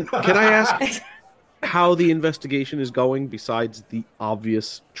one. Can I ask how the investigation is going besides the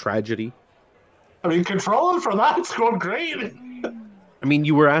obvious tragedy? I mean, controlling for that, it's going great. I mean,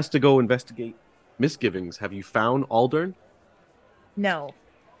 you were asked to go investigate misgivings. Have you found Aldern? No.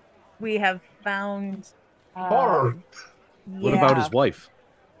 We have found Horror. What about his wife,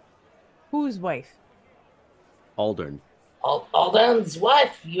 Whose wife? Aldern? Alden's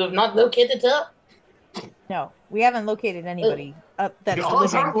wife, you have not located her? No, we haven't located anybody that's The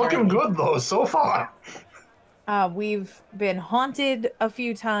odds living aren't looking currently. good, though, so far. We've been haunted a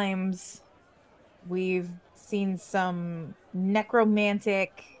few times. We've seen some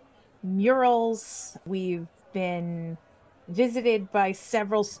necromantic murals. We've been visited by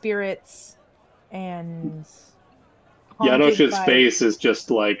several spirits and haunted Janos's by... face is just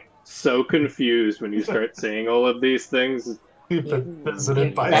like so confused when you start saying all of these things. We've been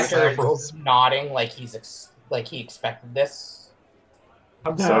visited by Inspector several. is nodding like like he expected this.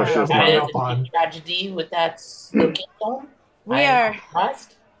 I'm No, sorry, she's I'm not. hung That up is on. a tragedy with that looking on. We are...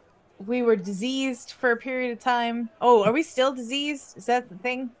 Surprised. We were diseased for a period of time. Oh, are we still diseased? Is that the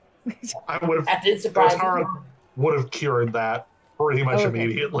thing? I would have. That did surprise me. Gotara would have cured that pretty much Oh, okay.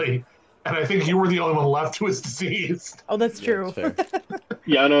 immediately. And I think you were the only one left who was diseased. Oh, that's Yeah, true. that's fair.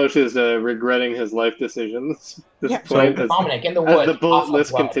 Janos is regretting his life decisions at this Yeah. point So- as, Dominic in the as woods. the bullet also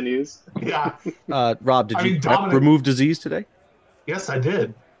list well. continues. Yeah. Rob, did I you mean, Dominic- remove disease today? Yes, I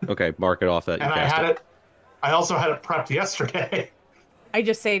did. Okay, mark it off that you And I cast had it. it. I also had it prepped yesterday. I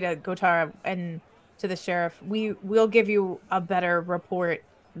just say to Gotara and to the sheriff, we'll give you a better report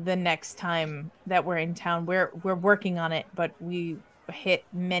the next time that we're in town. We're working on it, but we hit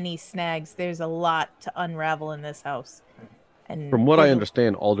many snags. There's a lot to unravel in this house. And From what I there's a-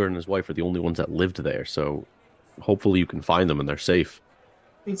 understand, Aldern and his wife are the only ones that lived there, so hopefully you can find them and they're safe.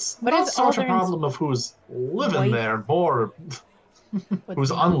 It's What not is so much a Aldern's problem of who's living wife? there, more what's-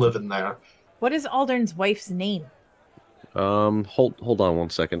 who's unliving there. What is Aldern's wife's name? Hold on one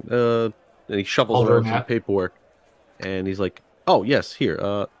second. And he shuffles Aldern around some hat. paperwork, and he's like, "Oh yes, here,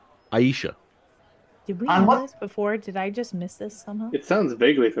 Aisha." Did we On know what- this before? Did I just miss this somehow? It sounds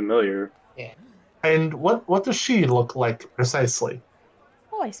vaguely familiar. And what does she look like precisely?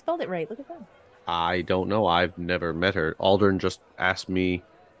 Oh, I spelled it right. Look at that. I don't know. I've never met her. Aldern just asked me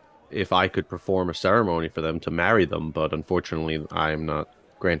if I could perform a ceremony for them to marry them, but unfortunately, I'm not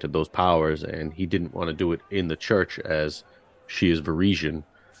granted those powers, and he didn't want to do it in the church as she is Varisian.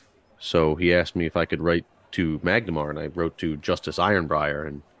 So he asked me if I could write to Magnamar, and I wrote to Justice Ironbriar,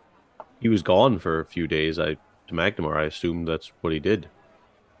 and he was gone for a few days. To Magnamar, I assumed that's what he did.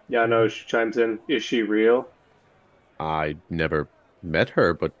 Janosch chimes in. Is she real? I never met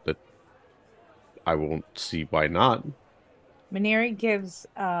her, but I won't see why not. Maneri gives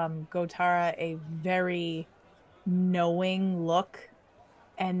Gotara a very knowing look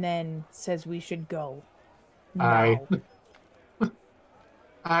and then says we should go I,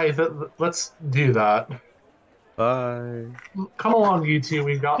 now. let's do that. Bye. Come along, you two.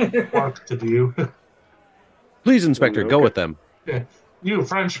 We've got work to do. Please, Inspector, go Okay. with them. You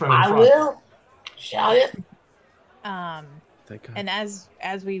Frenchmen in I front. will. Shall you? Thank God. And as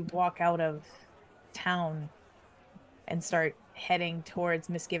we walk out of town and start heading towards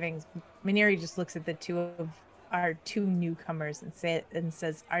Misgivings, Maneri just looks at the two of our two newcomers and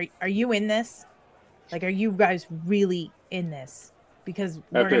says, "Are you in this? Like, are you guys really in this? Because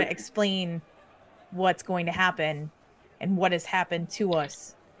we're After- gonna explain what's going to happen and what has happened to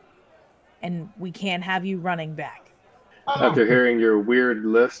us, and we can't have you running back." After hearing your weird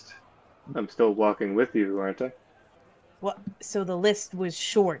list, I'm still walking with you, aren't I? Well, so the list was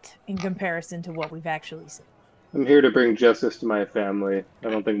short in comparison to what we've actually seen. I'm here to bring justice to my family. I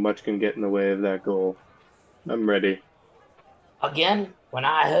don't think much can get in the way of that goal. I'm ready. Again, when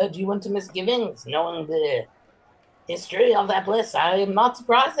I heard you went to Misgivings, knowing the history of that place, I am not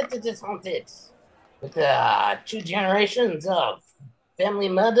surprised that it is haunted. With 2 generations of family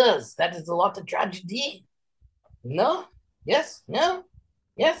murders, that is a lot of tragedy. No? Yes? No?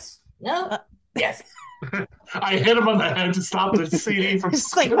 Yes? No? Yes. I hit him on the head to stop the CD from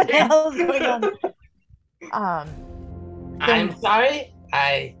It's like, what the skipping. hell is going on? I'm sorry.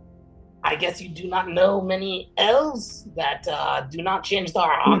 I guess you do not know many elves that do not change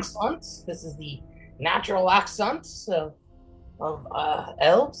their accents. This is the natural accent of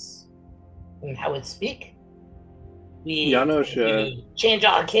elves and how it speak. We Janosch, we change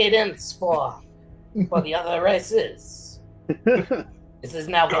our cadence for the other races. This is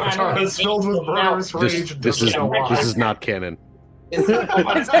now Gotara is filled with murderous rage and doesn't know why. This is not canon. This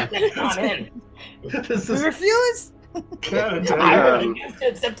is not in. This We is refuse. canon. I Um, refuse to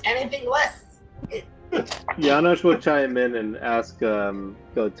accept anything less. Janosch will chime in and ask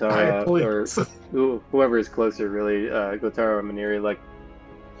Gotara, or Please. whoever is closer, really, Gotara or Maniri, like,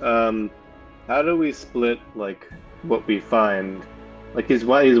 how do we split, like, what we find? Like, he's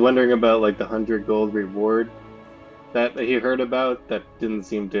wondering about, like, the 100 gold reward that he heard about that didn't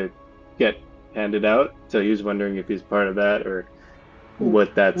seem to get handed out. So he's wondering if he's part of that or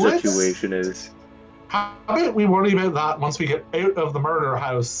what that Let's- situation is. How about we worry about that once we get out of the murder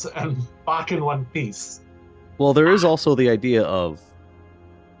house and back in one piece? Well, there is also the idea of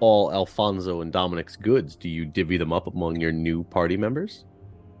all Alfonso and Dominic's goods. Do you divvy them up among your new party members?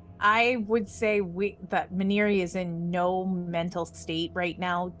 I would say that Maneri is in no mental state right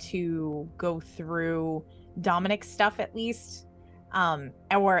now to go through Dominic's stuff, at least.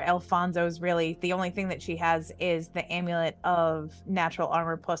 Or Alfonso's, really. The only thing that she has is the amulet of natural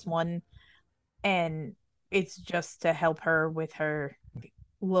armor +1, and it's just to help her with her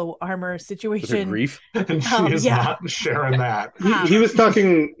low armor With her situation. grief? And she is yeah. not sharing that. He was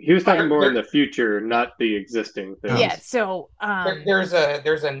talking more in the future, not the existing things. Yeah, so There's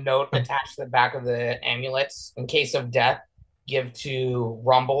a note attached to the back of the amulets in case of death. Give to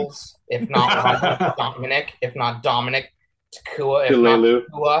Rumbles, if not Rumbles, Dominic, if not Dominic, Takua, if Tulelu.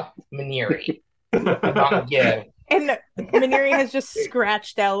 not Takua, Maniri. Do not give. and Maneri has just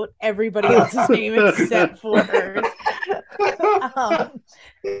scratched out everybody else's name except for hers. I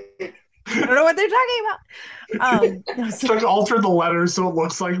don't know what they're talking about. It's like alter the letters so it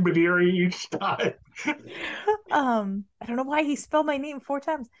looks like Maniri each time. I don't know why he spelled my name 4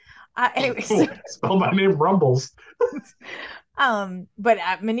 times. Anyways, Spell my name Rumbles. but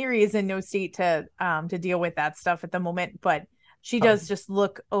Maniri is in no state to deal with that stuff at the moment. But she does just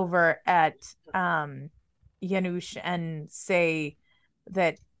look over at Janusz and say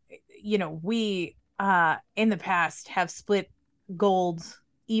that, you know, we in the past have split gold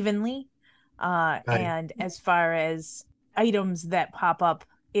evenly, and as far as items that pop up,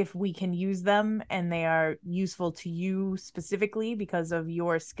 if we can use them and they are useful to you specifically because of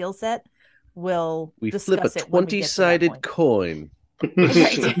your skill set, we'll We discuss flip a it when we get to that 20-sided point. coin.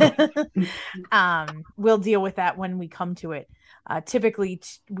 Right. We'll deal with that when we come to it. Typically,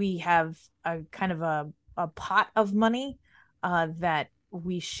 we have a kind of a pot of money that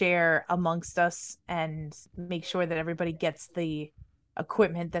we share amongst us and make sure that everybody gets the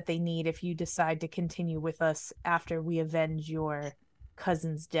equipment that they need if you decide to continue with us after we avenge your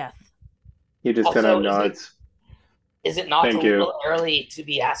cousin's death. He just kind Also, of nods. is it not a Thank you. little early to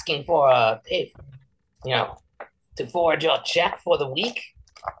be asking for a pay, you know, to forward your check for the week?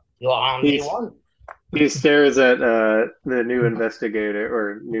 You're on day He's one. He stares at the new investigator,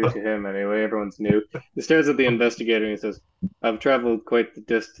 or new to him anyway. Everyone's new. He stares at the investigator and he says, "I've traveled quite the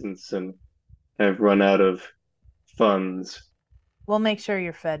distance and I've run out of funds." We'll make sure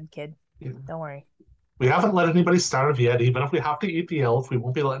you're fed, kid. Yeah. Don't worry. We haven't let anybody starve yet. Even if we have to eat the elf, we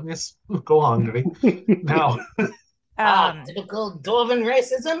won't be letting us go hungry. Now, Typical Dwarven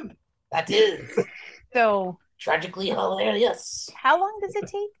racism. That is So, tragically hilarious. how long does it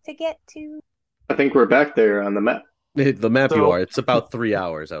take to get to? I think we're back there on the map. The map you So- are. It's about 3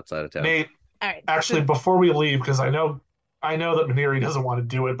 hours outside of town. Nate, All right. actually, before we leave, because I know that Maniri doesn't want to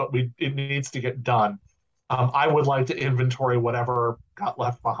do it, but it needs to get done. I would like to inventory whatever got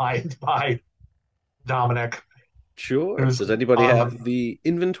left behind by Dominic. Sure. There's- Does anybody have the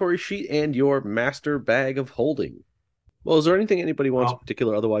inventory sheet and your master bag of holding? Well, is there anything anybody wants in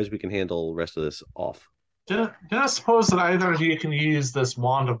particular? Otherwise, we can handle the rest of this off. Did I suppose that either of you can use this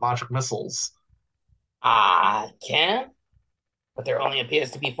wand of magic missiles? I can, but there only appears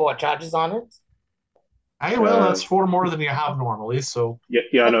to be 4 charges on it. Hey, well, that's 4 more than you have normally, so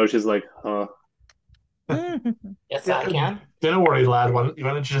Yeah, I know. She's like, huh. Yes, I can. don't worry, lad. Why don't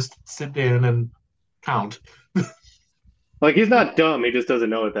you just sit down and count? Like, he's not dumb. He just doesn't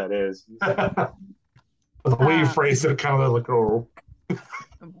know what that is. The way you phrased it, kind of like, oh.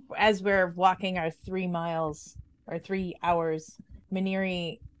 As we're walking our 3 miles or 3 hours,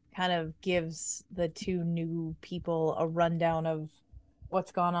 Maniri kind of gives the 2 new people a rundown of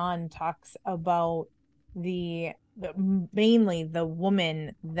what's gone on, talks about mainly the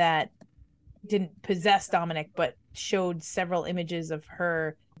woman that didn't possess Dominic, but showed several images of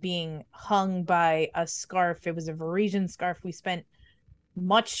her being hung by a scarf. It was a Varisian scarf. We spent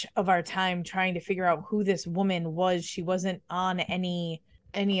much of our time trying to figure out who this woman was. She wasn't on any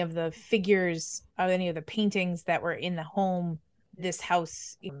of the figures or any of the paintings that were in the home. This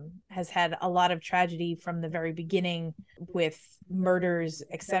house has had a lot of tragedy from the very beginning with murders,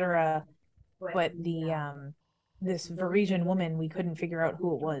 etc. But this Varisian woman, we couldn't figure out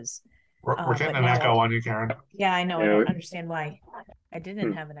who it was. We're getting but an now- echo on you, Karen. Yeah, I know. I Yeah, don't understand why. I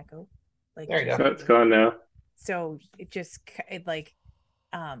didn't have an echo. Like, There you So it's gone now. So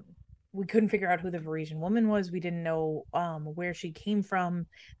we couldn't figure out who the Varisian woman was. We didn't know where she came from.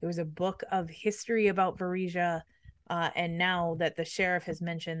 There was a book of history about Varisia, and now that the sheriff has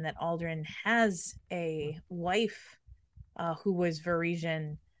mentioned that Aldrin has a wife who was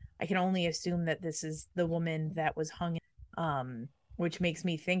Varisian, I can only assume that this is the woman that was hung. Which makes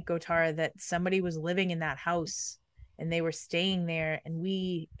me think, Gotara, that somebody was living in that house and they were staying there, and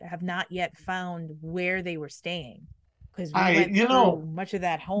we have not yet found where they were staying because we went through much of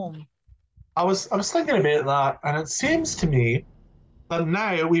that home. I was thinking about that, and it seems to me that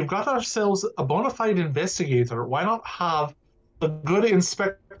now we've got ourselves a bona fide investigator. Why not have the good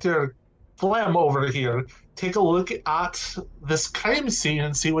Inspector Flem over here take a look at this crime scene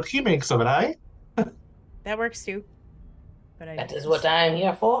and see what he makes of it, eh? That works too. But That is what I am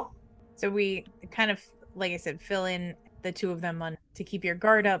here for. So we kind of, like I said, fill in the 2 of them on to keep your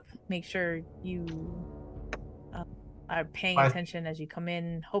guard up. Make sure you are paying attention as you come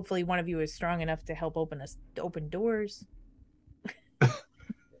in. Hopefully, one of you is strong enough to help open doors.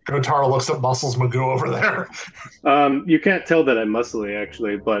 Gotara looks at Muscles Magoo over there. You can't tell that I'm muscly,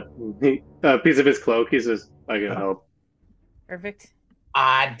 actually, but a piece of his cloak, he says, I can help. Perfect.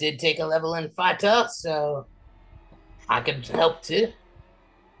 I did take a level in fighter, so I could help too.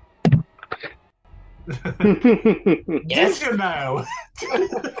 Yes. Did you know?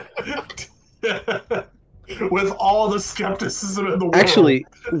 With all the skepticism in the world. Actually,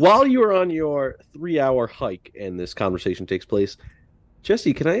 while you're on your 3-hour hike and this conversation takes place,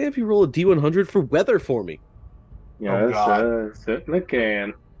 Jesse, can I have you roll a D100 for weather for me? Yes, God. certainly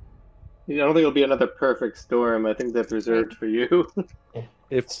can. I don't think it'll be another perfect storm. I think that's reserved for you.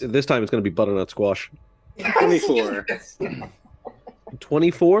 If this time it's going to be butternut squash. 24.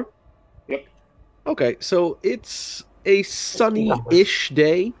 24? Yep. Okay, so it's a sunny-ish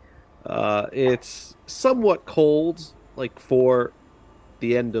day. It's somewhat cold, like for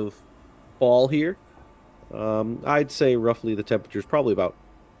the end of fall here. I'd say roughly the temperature is probably about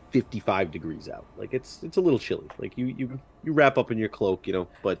 55 degrees out. Like it's a little chilly. Like you wrap up in your cloak,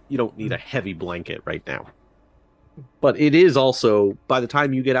 but you don't need a heavy blanket right now. But it is also, by the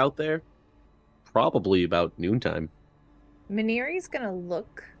time you get out there, probably about noontime. Maniri's gonna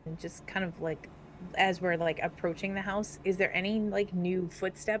look and just kind of like, as we're like approaching the house, is there any like new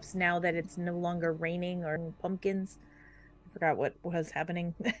footsteps now that it's no longer raining or pumpkins forgot what was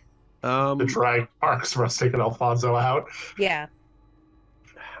happening. The drag Parks for us taking Alfonso out. Yeah.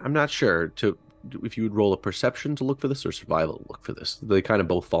 I'm not sure if you would roll a perception to look for this or survival to look for this. They kind of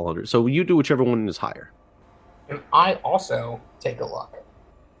both fall under. So you do whichever one is higher. And I also take a look.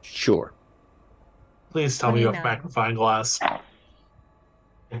 Sure. Please tell me you have 29. magnifying glass. I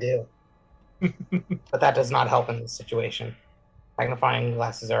do. But that does not help in this situation. Magnifying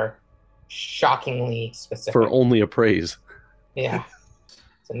glasses are shockingly specific. For only appraise. Yeah.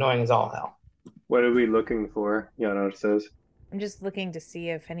 It's annoying as all hell. What are we looking for? Yano says. I'm just looking to see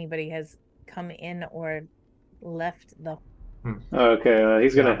if anybody has come in or left the. Okay,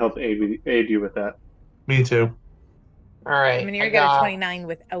 he's gonna Yeah. help aid you with that. Me too. All right. I mean, you got a 29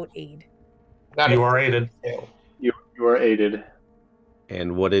 without aid. You are aided. 32. You are aided.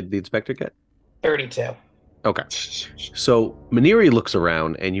 And what did the inspector get? 32. Okay. So Maniri looks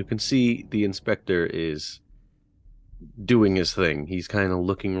around and you can see the inspector is doing his thing. He's kind of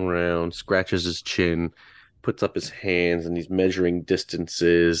looking around, scratches his chin, puts up his hands, and he's measuring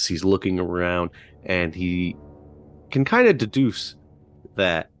distances. He's looking around and he can kind of deduce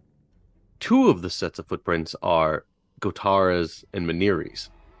that two of the sets of footprints are Gotara's and Maniri's.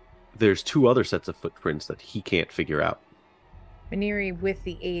 There's two other sets of footprints that he can't figure out. Maniri with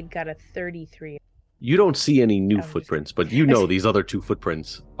the aid got a 33. You don't see any new I'm just footprints, kidding. but you know these other two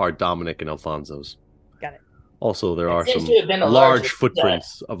footprints are Dominic and Alfonso's. Got it. Also, there It are seems some to have been a large large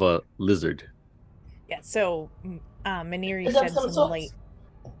footprints of a lizard. Yeah, so Maniri Is that shed some some sort? light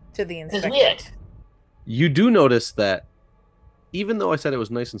to the It's inspector. weird. You do notice that even though I said it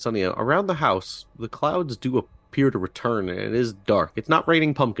was nice and sunny, around the house, the clouds do appear to return, and it is dark. It's not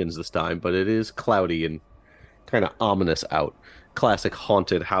raining pumpkins this time, but it is cloudy and kind of ominous out. Classic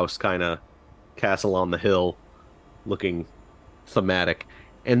haunted house kind of castle on the hill looking thematic.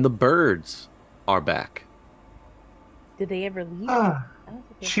 And the birds are back. Did they ever leave? Ah, I don't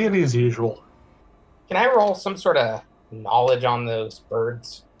think they shitty as usual. Can I roll some sort of knowledge on those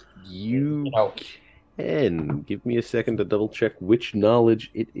birds? You know. can. Give me a second to double check which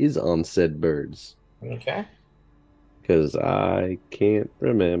knowledge it is on said birds. Okay. Because I can't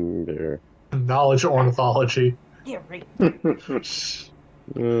remember. Knowledge ornithology. Yeah, right.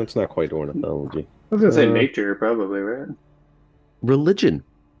 It's not quite ornithology. I was gonna say Uh, nature, probably, right? Religion.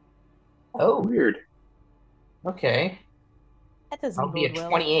 Oh, Weird. okay. That doesn't I'll be a bode well.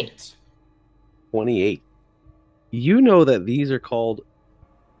 28. 28. You know that these are called...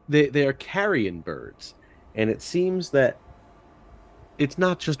 They are carrion birds. And it seems that it's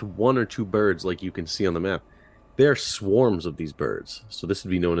not just one or two birds like you can see on the map. There are swarms of these birds. So this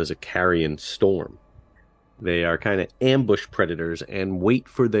would be known as a carrion storm. They are kind of ambush predators and wait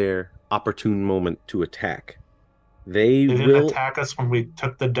for their opportune moment to attack. They They didn't will... attack us when we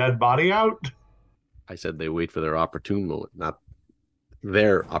took the dead body out. I said they wait for their opportune moment, not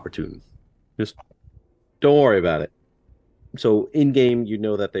their opportune. Just don't worry about it. So in game, you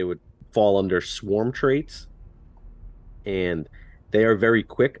know that they would fall under swarm traits, and they are very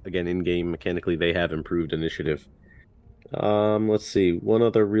quick. Again, in game mechanically, they have improved initiative. Let's see. One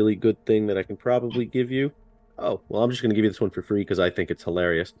other really good thing that I can probably give you. Oh, well, I'm just going to give you this one for free because I think it's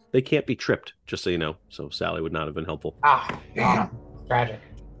hilarious. They can't be tripped, just so you know. So Sally would not have been helpful. Damn. Tragic.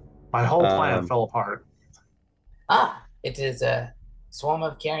 My whole plan Um, fell apart. It is a swarm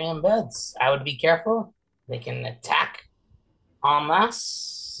of carrion birds. I would be careful. They can attack en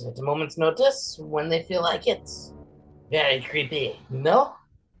masse at a moment's notice when they feel like it. Very creepy. No?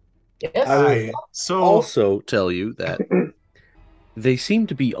 Yes? I will Aye. So Also tell you that they seem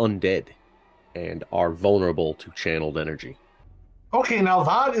to be undead and are vulnerable to channeled energy. okay, now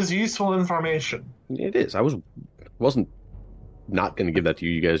that is useful information. It is. Wasn't not going to give that to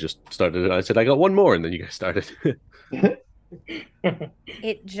you. You guys just started it. I said I got one more, and then you guys started.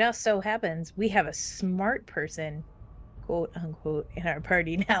 It just so happens we have a smart person, quote unquote, in our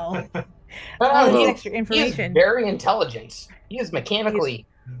party now. All this He- extra he is information. very intelligent. He is mechanically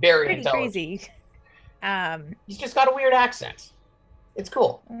very Pretty intelligent. crazy. He's just got a weird accent. It's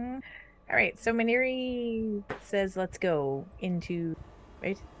cool. All right, so Maniri says, "Let's go into."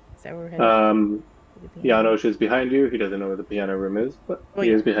 Right? Is that where we're headed? Janosch is behind you. He doesn't know where the piano room is, but Oh,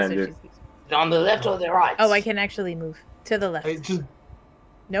 he yeah, is behind so you. she's- On the left or the right? Oh, I can actually move to the left. Hey, just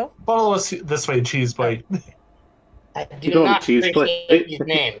Nope. follow us this way, cheese boy. I You do call him not cheese appreciate plate? these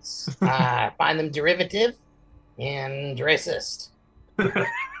names. I find them derivative and racist.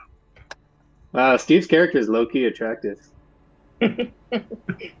 Steve's character is low-key attractive.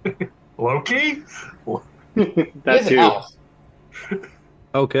 Loki? He That is an too. elf.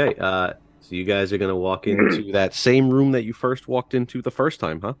 Okay, so you guys are going to walk into that same room that you first walked into the first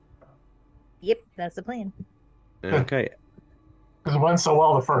time, huh? Yep, that's the plan. Okay. Because it went so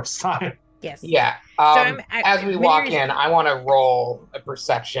well the first time. Yes. Yeah. As we walk in, I want to roll a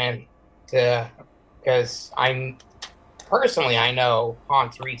perception because I know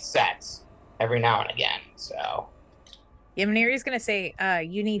haunts resets every now and again. So Yeah, Maniri's gonna say,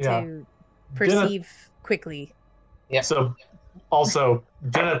 you need Yeah. to perceive quickly. yeah. So, also,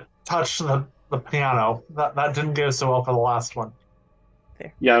 didn't touch the piano. That didn't go so well for the last one.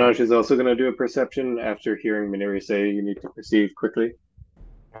 There. Janosch is also going to do a perception after hearing Maniri say you need to perceive quickly.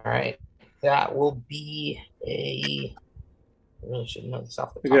 All right. That will be a. I really should know this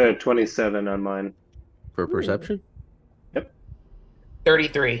off the I top. got a 27 on mine. For perception?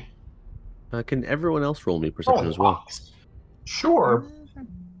 33. Can everyone else roll me perception as well? Sure.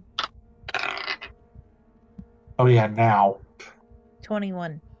 Oh yeah, now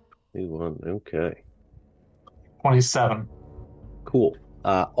 21. 21, okay. 27. Cool.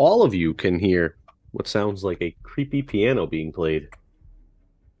 All of you can hear what sounds like a creepy piano being played.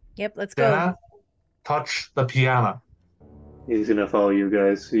 Yep, let's go. Jenna, touch the piano. He's going to follow you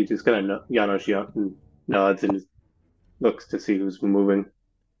guys. He just kind of Janosch nods and looks to see who's moving.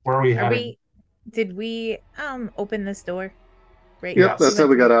 Where are we heading? Did we open this door? Right? Yep, that's how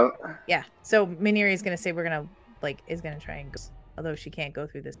we got out. Yeah. So Maniri is gonna say we're gonna is gonna try and go, although she can't go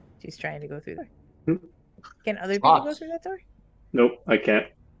through this. She's trying to go through there. Can other people go through that door? Nope, I can't.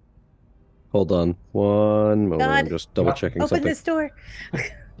 Hold on one moment. God. I'm just double checking Open something. this door.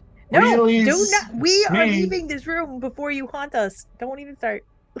 No, Really? do not. We are Me. leaving this room before you haunt us. Don't even start.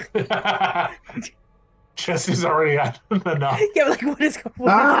 Jesse's already at enough. Yeah, like what is going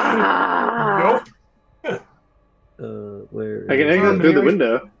on? Nope. Where I can is exit it? through the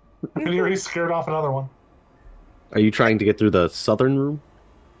window. And he already scared off another one. Are you trying to get through the southern room?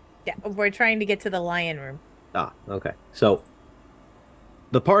 Yeah, we're trying to get to the lion room. Ah, okay. So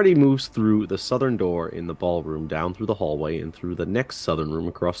the party moves through the southern door in the ballroom, down through the hallway, and through the next southern room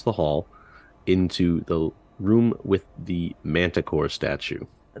across the hall into the room with the manticore statue.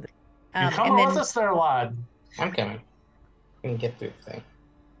 You coming with us there, lad? I'm coming. I can get through the thing.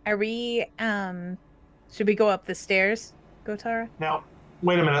 Are we should we go up the stairs, Gotara? Now,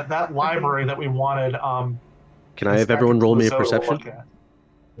 wait a minute. That library that we wanted, Can I have everyone roll me a perception?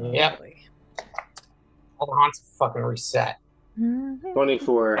 Yep. All the haunts fucking reset.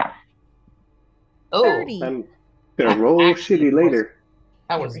 24. Oh, 30. I'm going to roll shitty later.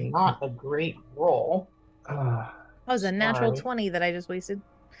 That was not a great roll. That was a natural Sorry. 20 that I just wasted.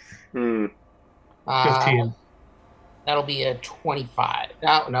 15. That'll be a 25.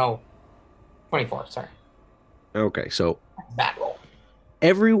 No. 24, sorry. Okay, so Bad roll.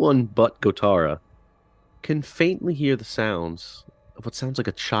 everyone but Gotara can faintly hear the sounds of what sounds like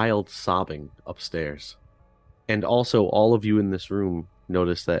a child sobbing upstairs. And also, all of you in this room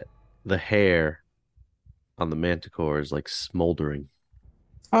notice that the hair on the manticore is like smoldering.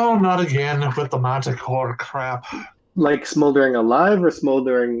 Oh, not again with the manticore crap. Like smoldering alive or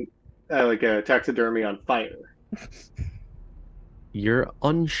smoldering like a taxidermy on fire? You're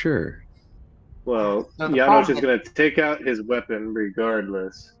unsure. Well, So the Janosch problem- is going to take out his weapon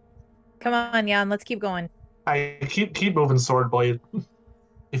regardless. Come on, Jan, let's keep going. I keep moving, sword blade.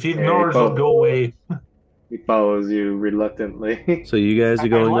 If he Hey, ignores, Bo. it'll go away. He follows you reluctantly. So you guys are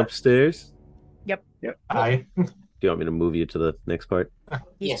going What? upstairs? I Do you want me to move you to the next part?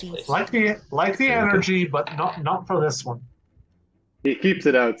 Yes, please. like the energy, but not for this one. He keeps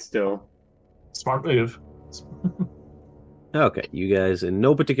it out still. Smart move. Okay, you guys, in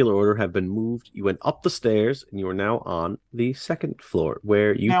no particular order, have been moved. You went up the stairs, and you are now on the second floor,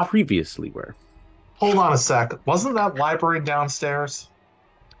 where you Now- previously were. Hold on a sec. Wasn't that library downstairs?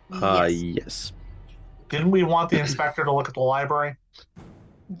 Yes. Didn't we want the inspector to look at the library?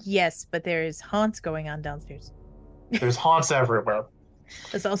 Yes, but there's haunts going on downstairs. There's haunts everywhere.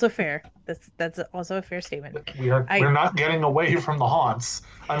 That's also fair. That's also a fair statement. We're not getting away from the haunts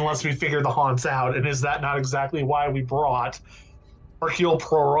unless we figure the haunts out. And is that not exactly why we brought Hercule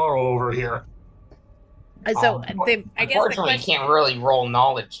Poirot over here? I guess the Unfortunately, you question, can't really roll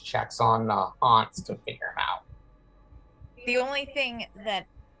knowledge checks on haunts to figure them out. the only thing that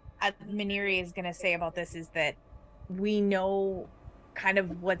Maniri is going to say about this is that we know kind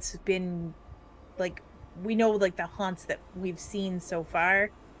of what's been like. We know like the haunts that we've seen so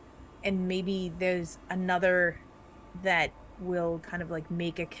far, and maybe there's another that will kind of like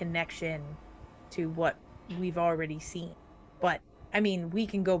make a connection to what we've already seen. But I mean, we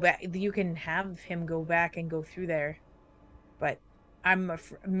can go back. You can have him go back and go through there, but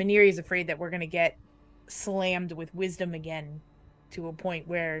Maniri is afraid that we're gonna get slammed with wisdom again to a point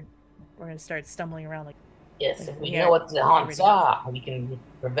where we're gonna start stumbling around like. Yes, if we Yeah, know what the haunts already. are,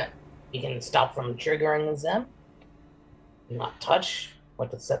 we can stop from triggering them. not touch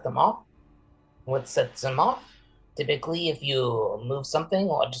what to set them off. What sets them off? Typically, if you move something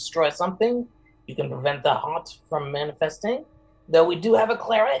or destroy something, you can prevent the haunt from manifesting. Though we do have a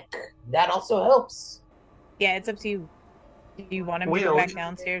cleric, that also helps. Yeah, it's up to you. Do you want him to go back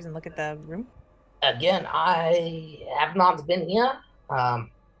downstairs and look at the room? Again, I have not been here.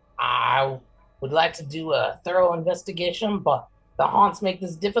 I would like to do a thorough investigation, but the haunts make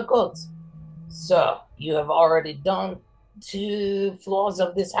this difficult. So, you have already done 2 floors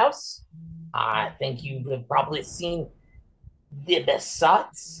of this house. I think you have probably seen the best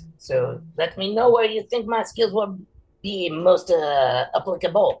sides. So, let me know where you think my skills would be most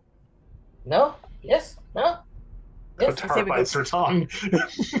applicable. No? Yes? No? Yes? Katara bites her tongue. I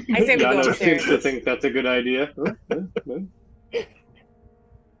say we go Yano upstairs. seems to think that's a good idea.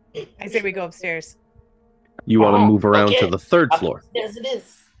 I say we go upstairs. You want to move around to okay. the 3rd floor. Yes, it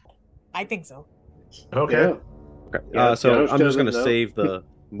is. I think so. Okay. Yeah. Okay. Yeah, So Janos I'm just going to doesn't know. save the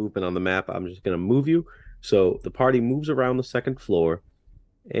movement on the map. I'm just going to move you. So the party moves around the 2nd floor.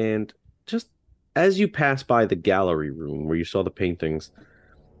 And just as you pass by the gallery room where you saw the paintings,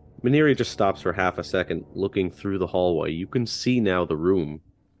 Maniri just stops for half a second looking through the hallway. You can see now the room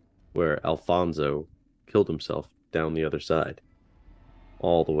where Alfonso killed himself down the other side.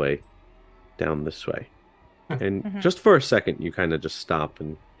 All the way down this way. And just for a second, you kind of just stop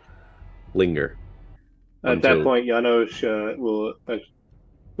and linger. At that point, Janos will. What's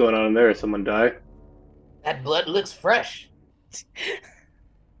going on in there? Someone die? That blood looks fresh.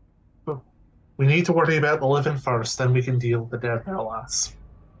 We need to worry about the living first, then we can deal with the dead last.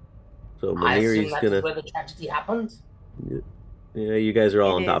 So I assume Maniri's that's gonna. where the tragedy happened. Yeah, you guys are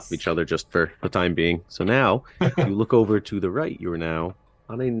all on It top is. of each other just for the time being. So now, you look over to the right. You are now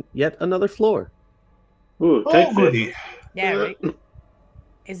on yet another floor. Ooh, Oh, tight fit. goody. Yeah, right.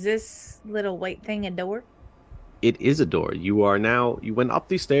 Is this little white thing a door? It is a door. You went up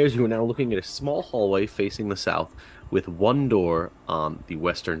these stairs. You are now looking at a small hallway facing the south with one door on the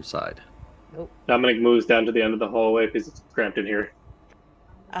western side. Dominic moves down to the end of the hallway because it's cramped in here.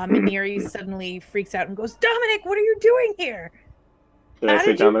 Maniri suddenly freaks out and goes, Dominic, what are you doing here? Did I How say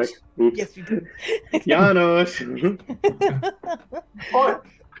did you- Dominic? Oops. Yes, you did. Janos! Oh,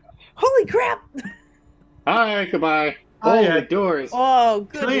 Holy crap! Hi, goodbye. Hi, Holy doors. Oh,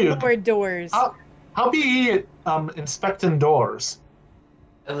 good Dude. lord, doors. how be ye inspecting doors?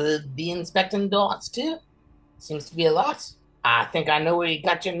 Will be inspecting doors too. Seems to be a lot. I think I know where you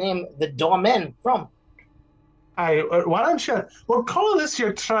got your name, the doorman, from. Why don't you, we'll call this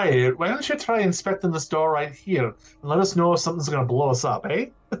your try. Why don't you try inspecting this door right here and let us know if something's going to blow us up, eh?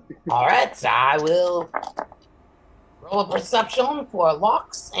 All right, I will roll a perception for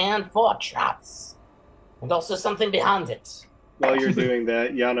locks and for traps, and also something behind it. While you're doing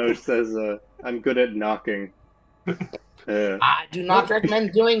that, Janos says, I'm good at knocking. I do not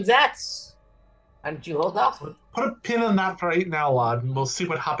recommend doing that. And you hold off. Put a pin in that right now, lad, and we'll see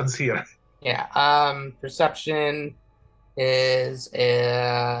what happens here. Yeah. Perception is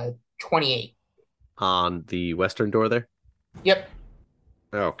 28. On the western door there? Yep.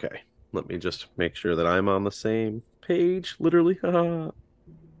 Okay. Let me just make sure that I'm on the same page, literally.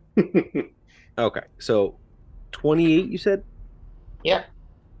 Okay, so 28, you said? Yep.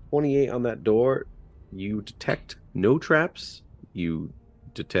 28 on that door. You detect no traps. You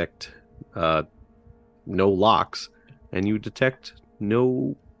detect no locks. And you detect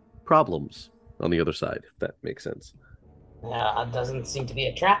no problems on the other side, if that makes sense. It doesn't seem to be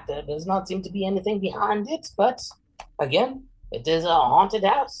a trap. There does not seem to be anything behind it, but again, it is a haunted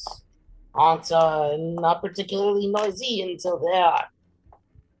house. Haunts are not particularly noisy until they are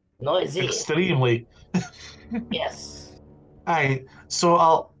noisy. Extremely. Yes. Aye,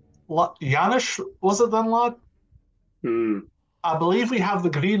 so Janish, was it then, lad? I believe we have the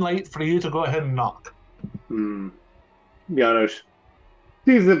green light for you to go ahead and knock. Janos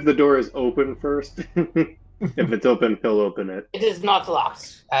sees if the door is open first. If it's open, he'll open it. It is not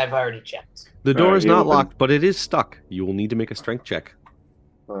locked. I've already checked. The door Alright, is you not open- locked, but it is stuck. You will need to make a strength check.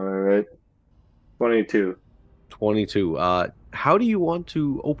 All right. 22. 22. How do you want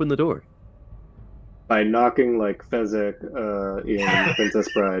to open the door? By knocking like Fezzik in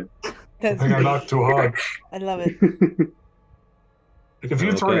Princess Bride. That's I think I great. knocked too hard. I love it. If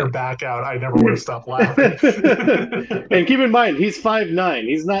you throw Okay. your back out, I never would have stopped laughing. And keep in mind, he's 5'9".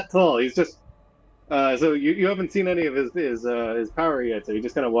 He's not tall. He's just so you haven't seen any of his power yet. So he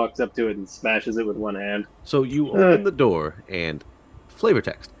just kind of walks up to it and smashes it with one hand. So you open the door and flavor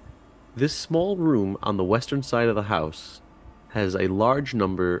text. This small room on the western side of the house has a large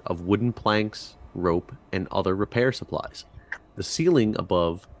number of wooden planks, rope, and other repair supplies. The ceiling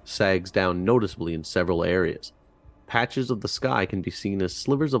above sags down noticeably in several areas. Patches of the sky can be seen as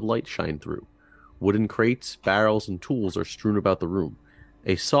slivers of light shine through. Wooden crates, barrels, and tools are strewn about the room.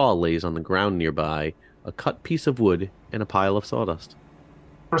 A saw lays on the ground nearby, a cut piece of wood, and a pile of sawdust.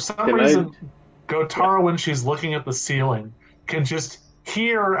 For some Can reason, I? Gotara, when she's looking at the ceiling, can just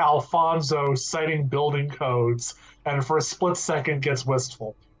hear Alfonso citing building codes, and for a split second gets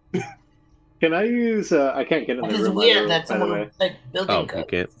wistful. Can I use? I can't get in It the is room weird either, that by the someone way. would like building Oh, you codes.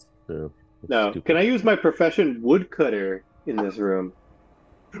 can't? No. No. Stupid. Can I use my profession woodcutter in this room?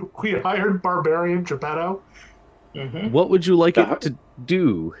 We hired Barbarian Geppetto. Mm-hmm. What would you like The- it to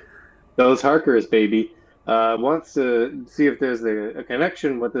do? Those Harkers, baby. Wants to see if there's a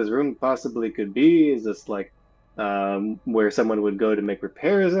connection. What this room possibly could be. Is this like where someone would go to make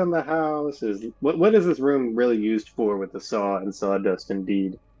repairs on the house? What is this room really used for with the saw and sawdust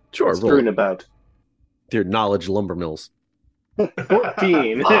indeed Sure, strewn roll. about? Their knowledge lumber mills. 14.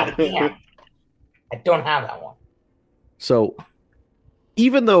 Oh, damn. I don't have that one. So,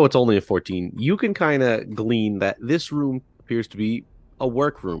 even though it's only a 14, you can kind of glean that this room appears to be a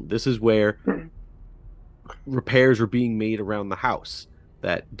workroom. This is where repairs were being made around the house.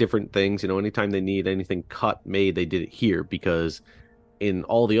 That different things, anytime they need anything cut, made, they did it here because in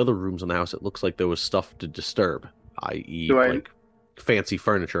all the other rooms in the house, it looks like there was stuff to disturb, i.e., Do I- like fancy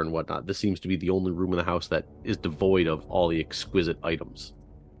furniture and whatnot. This seems to be the only room in the house that is devoid of all the exquisite items.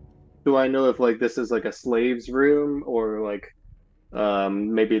 Do I know if like this is like a slave's room or like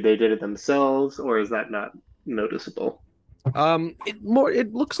maybe they did it themselves, or is that not noticeable?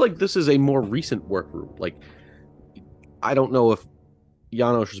 It looks like this is a more recent workroom. Like, I don't know if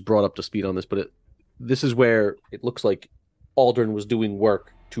Janos was brought up to speed on this, but this is where it looks like Aldrin was doing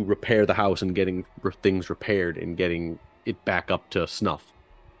work to repair the house and getting things repaired and getting it back up to snuff.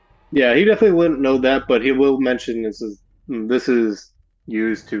 Yeah, he definitely wouldn't know that, but he will mention this is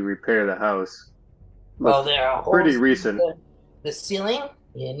used to repair the house. Well, Looks there are pretty holes in recent. the ceiling.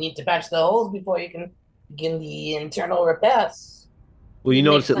 You need to patch the holes before you can begin the internal repairs. Well, you It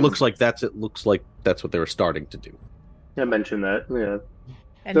notice makes it looks sense. like that's what they were starting to do, I mentioned that. Yeah,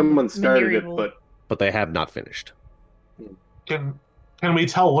 And someone started Maniri it, will- but but they have not finished. Can we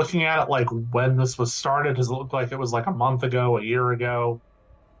tell looking at it like when this was started? Does it look like it was like a month ago, a year ago?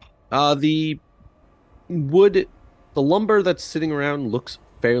 The wood, the lumber that's sitting around looks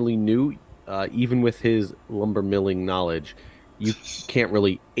fairly new. Even with his lumber milling knowledge, you can't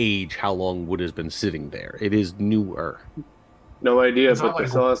really age how long wood has been sitting there. It is newer. no idea. It's But not the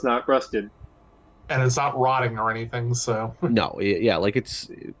like- saw is not rusted. And it's not rotting or anything, so No, yeah, like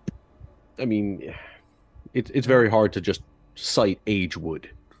I mean, it's very hard to just cite age wood.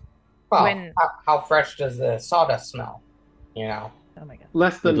 Well, When- how fresh does the sawdust smell? You know, Oh my god.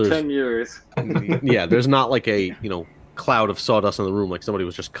 Less than Well, 10 years. Yeah, there's not like a cloud of sawdust in the room like somebody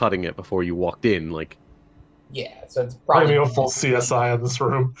was just cutting it before you walked in. Like, yeah. So it's probably probably a full CSI in this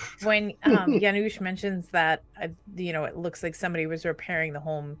room. When Janusz mentions that, it looks like somebody was repairing the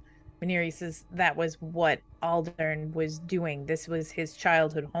home, Maniri says that was what Aldern was doing. This was his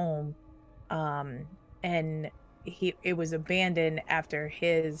childhood home, and it was abandoned after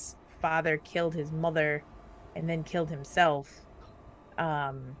his father killed his mother, and then killed himself.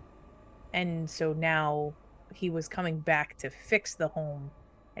 And so now he was coming back to fix the home,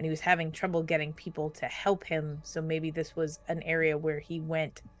 and he was having trouble getting people to help him. So maybe this was an area where he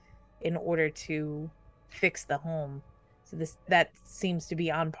went in order to fix the home. So that seems to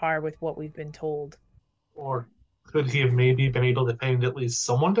be on par with what we've been told. Or could he have maybe been able to find at least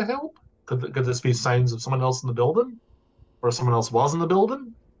someone to help? Could this be signs of someone else in the building? Or someone else was in the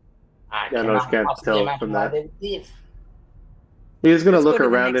building? I Yeah, no, I cannot can't possibly tell imagine from why that. they would leave. He's going to Let's look go to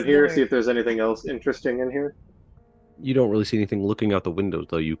the around next in here, door. see if there's anything else interesting in here. you don't really see anything looking out the windows,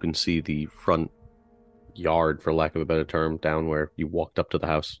 though. You can see the front yard, for lack of a better term, down where you walked up to the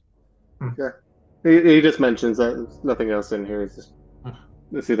house. He just mentions that there's nothing else in here. It's just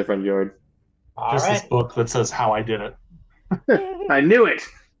let's see the front yard. All Just this right. book that says how I did it. I knew it.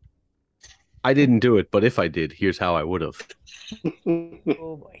 I didn't do it, but if I did, here's how I would have.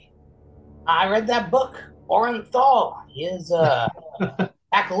 Oh boy. I read that book. Orenthal. He is a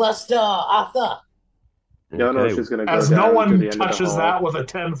lackluster author. Janos Okay. is going to go As down no to one the end touches of the that hall. with a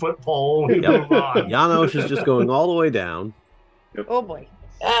 10-foot pole, we Yeah. move on. Janos is just going all the way down. Oh boy.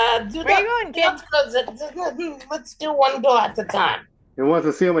 Do Where you going, kid? Let's do one door at a time. He wants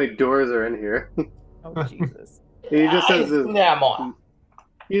to see how many doors are in here. Oh Jesus. He just says There are more.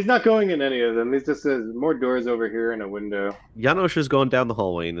 he's not going in any of them. He just says more doors over here and a window. Janos has gone down the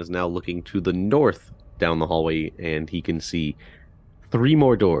hallway and is now looking to the north down the hallway, and he can see 3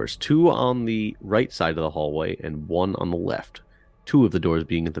 more doors, 2 on the right side of the hallway and 1 on the left. two of the doors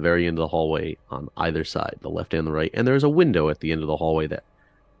being at the very end of the hallway on either side, the left and the right. And there's a window at the end of the hallway that,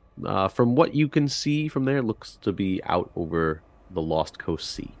 from what you can see from there, looks to be out over the Lost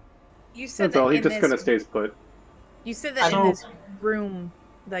Coast Sea. You said That's all. that He in just kind of this. stays put. You said that in So- this room,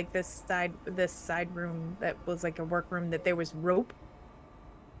 like this side room that was like a workroom, that there was rope.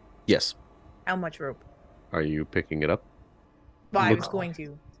 Yes. How much rope? Are you picking it up? Well, I Looks- was going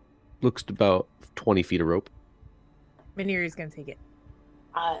to. Looks to about 20 feet of rope. Maniri's gonna take it.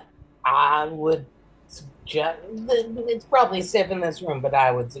 I would suggest it's probably safe in this room, but I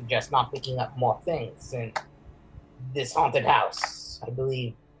would suggest not picking up more things in this haunted house. I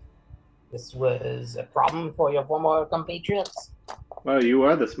believe this was a problem for your former compatriots. Well, you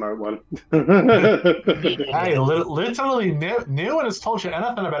are the smart one. Hey, literally knew and has told you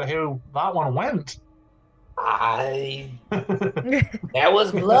anything about how that one went. There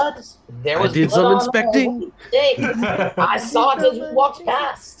was blood. There I was did blood some on inspecting. I saw it as we walked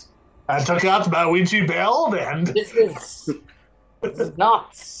past. I took out the Ouija board and This is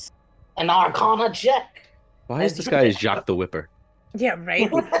not an Arcana check. Why is this guy Jacques the Whipper? Yeah,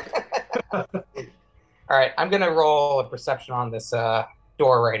 right. All right, I'm gonna roll a perception on this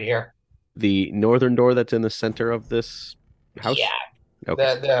door right here. The northern door that's in the center of this house? Yeah,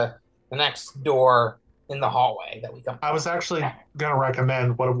 Okay. the next door in the hallway that we come. I was actually gonna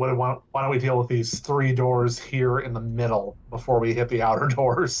recommend why don't we deal with these three doors here in the middle before we hit the outer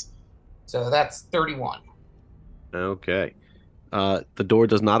doors. So that's 31. Okay. The door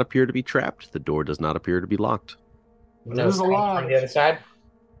does not appear to be trapped. The door does not appear to be locked. No There's a sound lot. from the other side.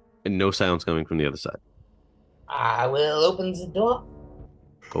 And no sounds coming from the other side. I will open the door.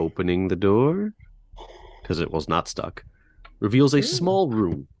 Opening the door, because it was not stuck, reveals a small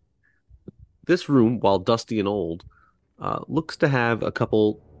room. This room, while dusty and old, looks to have a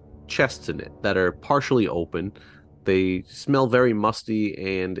couple chests in it that are partially open. They smell very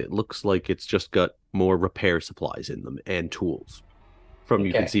musty, and it looks like it's just got more repair supplies in them and tools. You can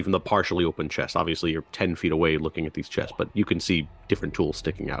Okay. see from the partially open chest. Obviously, you're 10 feet away looking at these chests, but you can see different tools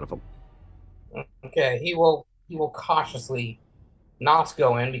sticking out of them. Okay, he will cautiously not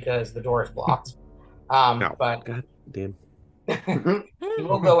go in because the door is blocked. No. But God damn. he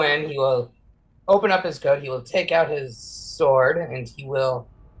will go in. He will open up his coat. He will take out his sword, and he will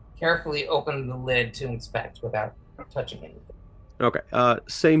carefully open the lid to inspect without touching anything. Okay.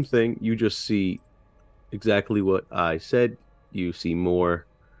 Same thing. You just see exactly what I said. You see more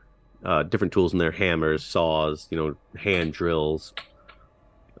different tools in there: hammers, saws, hand drills.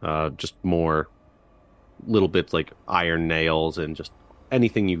 Just more little bits like iron nails and just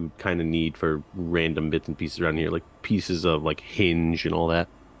anything you kind of need for random bits and pieces around here, like pieces of like hinge and all that.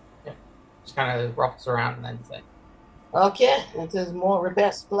 Just kind of ruffles around and then say, "Okay, it is more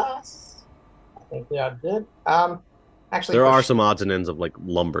repair supplies. I think we are good." Actually, There for are sh- some odds and ends of like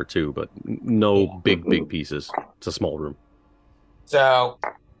lumber too, but no big pieces. It's a small room. So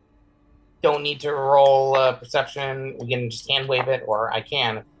don't need to roll perception. We can just hand wave it, or I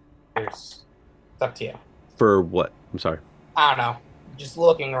can. It's up to you. For what? I'm sorry. I don't know. Just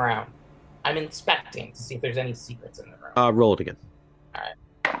looking around. I'm inspecting to see if there's any secrets in the room. Roll it again.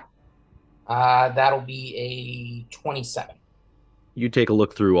 That'll be a 27. You take a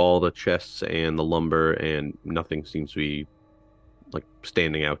look through all the chests and the lumber, and nothing seems to be like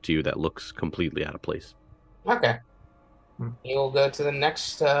standing out to you that looks completely out of place. Okay. He will go to the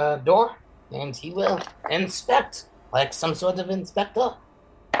next door, and he will inspect like some sort of inspector.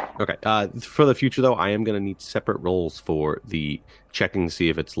 Okay. For the future, though, I am going to need separate rolls for the checking to see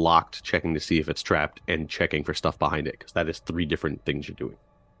if it's locked, checking to see if it's trapped, and checking for stuff behind it, because that is 3 different things you're doing.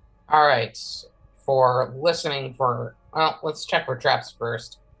 All right. For listening for, well, let's check for traps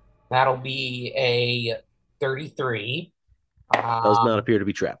first. That'll be a 33. Does not appear to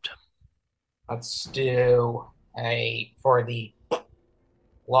be trapped. Let's do for the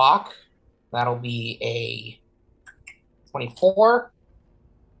lock. That'll be a 24.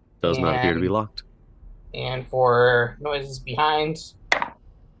 Does not appear to be And- locked. And for noises behind,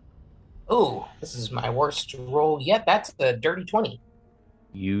 oh, this is my worst roll yet. That's a dirty 20.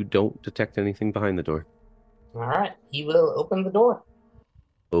 You don't detect anything behind the door. All right, he will open the door.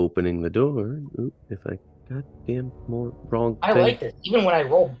 Opening the door. Oop, if I goddamn more wrong I thing. like this. Even when I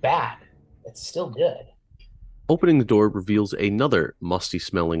roll bad, it's still good. Opening the door reveals another musty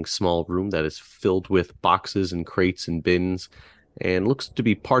smelling small room that is filled with boxes and crates and bins, and looks to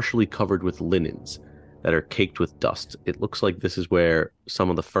be partially covered with linens that are caked with dust. It looks like this is where some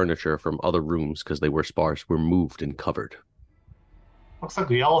of the furniture from other rooms, because they were sparse, were moved and covered. Looks like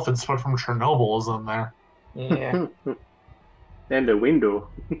the elephant's foot from Chernobyl is in there. Yeah. And a window.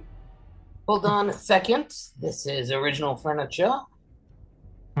 Hold on a second. This is original furniture.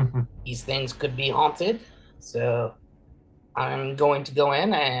 these things could be haunted. So I'm going to go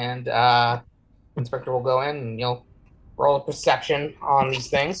in, and Inspector will go in, and you'll roll a perception on these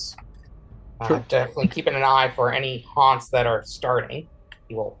things. Sure. Definitely keeping an eye for any haunts that are starting.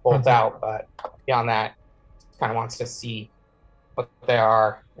 He will bolt out, but beyond that, kind of wants to see what there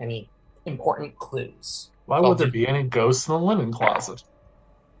are, any important clues. Why would there be any ghosts in the linen closet?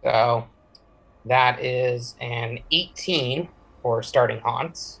 So that is an 18 for starting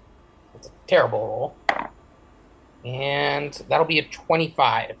haunts. It's a terrible roll. And that'll be a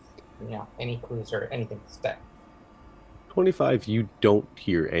 25. Any clues or anything to say. 25, you don't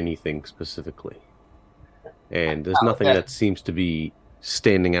hear anything specifically. And there's nothing that seems to be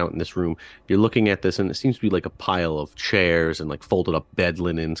standing out in this room. You're looking at this, and it seems to be like a pile of chairs and like folded up bed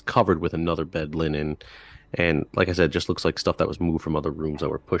linens covered with another bed linen. And like I said, it just looks like stuff that was moved from other rooms that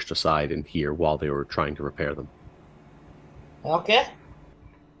were pushed aside in here while they were trying to repair them. Okay.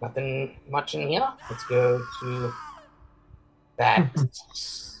 Nothing much in here. Let's go to that.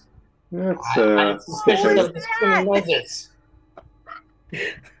 I'm suspicious of the screaming noises.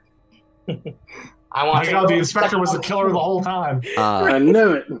 I want My God, the inspector was the killer the whole time. I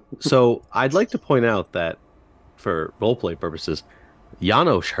knew it. So I'd like to point out that for roleplay purposes,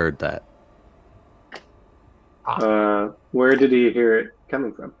 Janosch heard that. Where did he hear it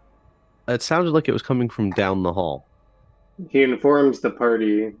coming from? It sounded like it was coming from down the hall. He informs the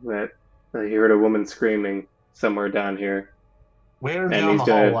party that he heard a woman screaming somewhere down here. Where And down he's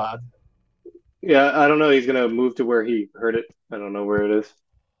the hall, gonna- lad? Yeah, I don't know. He's gonna move to where he heard it. I don't know where it is.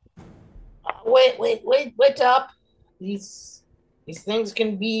 Wait up. These things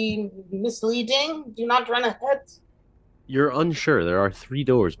can be misleading. Do not run ahead. You're unsure. There are 3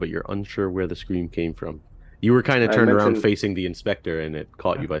 doors, but you're unsure where the scream came from. You were kind of I turned around mentioned- facing the inspector, and it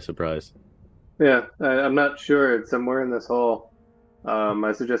caught you by surprise. Yeah, I'm not sure. It's somewhere in this hall.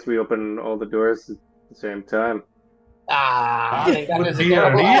 I suggest we open all the doors at the same time. I think that would is a be a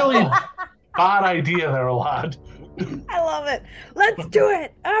terrible really bad idea there, lad. I love it. Let's do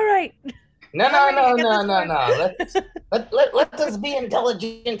it. All right. No. Let's Let us be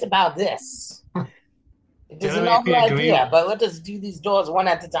intelligent about this. It is Gonna an make awful me agree. idea, but let us do these doors one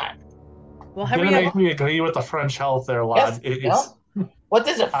at a time. Well, You're hurry gonna up. make me agree with the French health there, Yes. lad. What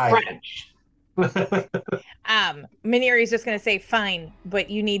is a Aye. French? Maniri's just gonna say, fine, but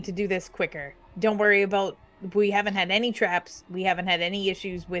you need to do this quicker. Don't worry about. We haven't had any traps. We haven't had any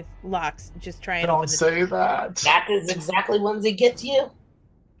issues with locks. Just try and Don't open the say that. That is exactly when they get to you.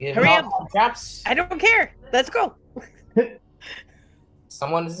 Give Hurry them up. all traps. I don't care. Let's go.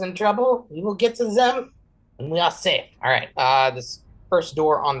 Someone is in trouble. We will get to them, and we are safe. All right. This first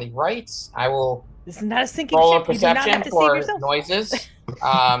door on the right. I will This is not a sinking roll a ship. You do not have perception to save for yourself. noises.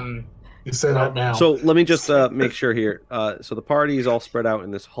 You say that now. So let me just make sure here. So the party is all spread out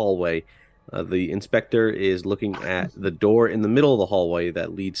in this hallway. The inspector is looking at the door in the middle of the hallway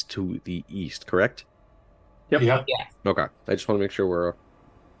that leads to the east, correct? Yep. Yep. Okay. I just want to make sure we're...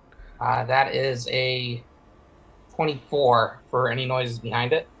 That is a 24 for any noises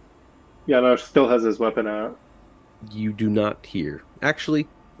behind it. Janosch still has his weapon out. You do not hear. Actually,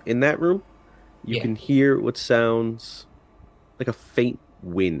 in that room, you Yeah. can hear what sounds like a faint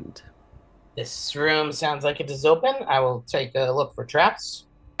wind. This room sounds like it is open. I will take a look for traps.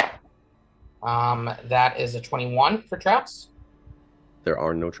 That is a 21 for traps. There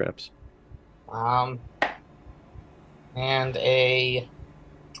are no traps. And a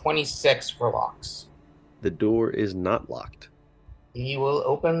 26 for locks. The door is not locked. He will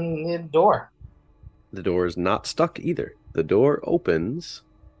open the door. The door is not stuck either. The door opens,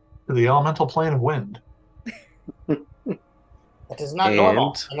 To the elemental plane of wind. That is not And-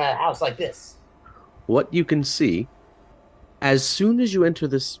 normal in a house like this. what you can see, as soon as you enter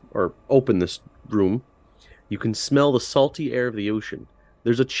this or open this room, you can smell the salty air of the ocean.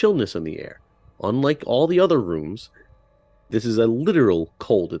 There's a chillness in the air. Unlike all the other rooms, this is a literal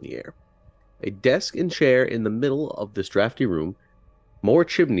cold in the air. A desk and chair in the middle of this drafty room. More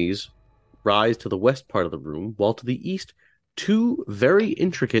chimneys rise to the west part of the room, while to the east, 2 very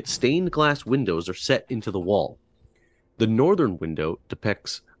intricate stained glass windows are set into the wall. The northern window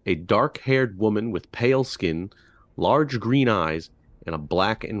depicts a dark-haired woman with pale skin, large green eyes, and a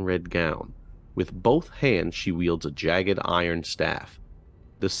black and red gown. With both hands she wields a jagged iron staff.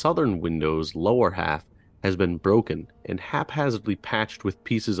 The southern window's lower half has been broken and haphazardly patched with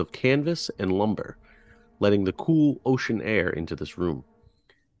pieces of canvas and lumber, letting the cool ocean air into this room.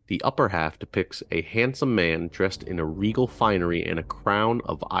 The upper half depicts a handsome man dressed in a regal finery and a crown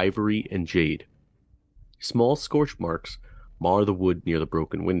of ivory and jade. Small scorch marks mar the wood near the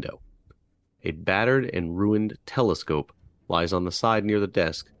broken window. A battered and ruined telescope lies on the side near the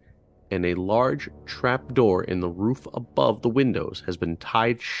desk, and a large trap door in the roof above the windows has been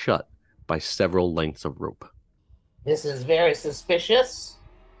tied shut by several lengths of rope. This is very suspicious.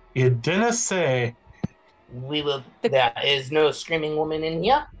 You didn't say. There is no screaming woman in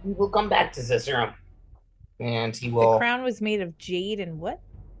here. We will come back to this room. And he will. The crown was made of jade and what?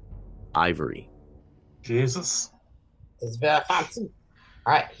 Ivory. Jesus. It's very fancy.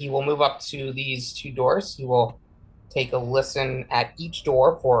 All right, he will move up to these two doors. He will take a listen at each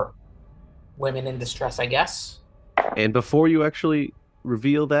door for women in distress, I guess. And before you actually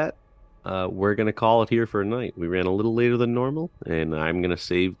reveal that, we're going to call it here for a night. We ran a little later than normal, and I'm going to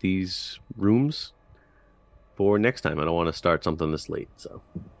save these rooms for next time. I don't want to start something this late. So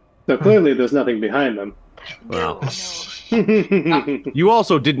clearly there's nothing behind them. Wow. No. You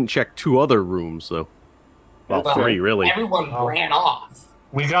also didn't check 2 other rooms, though. Well, 3 really. Everyone ran off.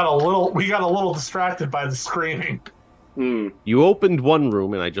 We got a little distracted by the screaming. You opened one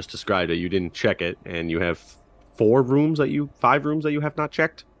room, and I just described it. You didn't check it, and you have 5 rooms that you have not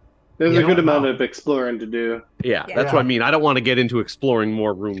checked. There's a good amount of exploring to do. Yeah, that's what I mean. I don't want to get into exploring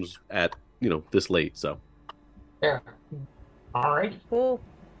more rooms at this late. So. Yeah. All right. Cool.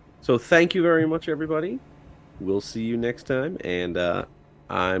 So thank you very much, everybody. We'll see you next time, and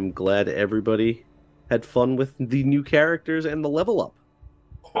I'm glad everybody had fun with the new characters and the level up.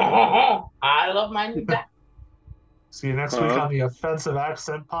 I love my new guy. See you next week on the Offensive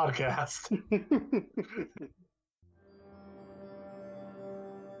Accent Podcast.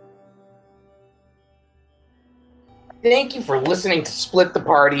 Thank you for listening to Split the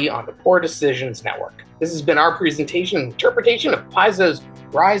Party on the Poor Decisions Network. This has been our presentation and interpretation of Paizo's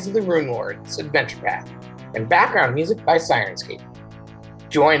Rise of the Rune Lords Adventure Path, and background music by Sirenscape.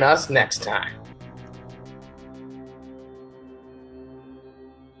 Join us next time.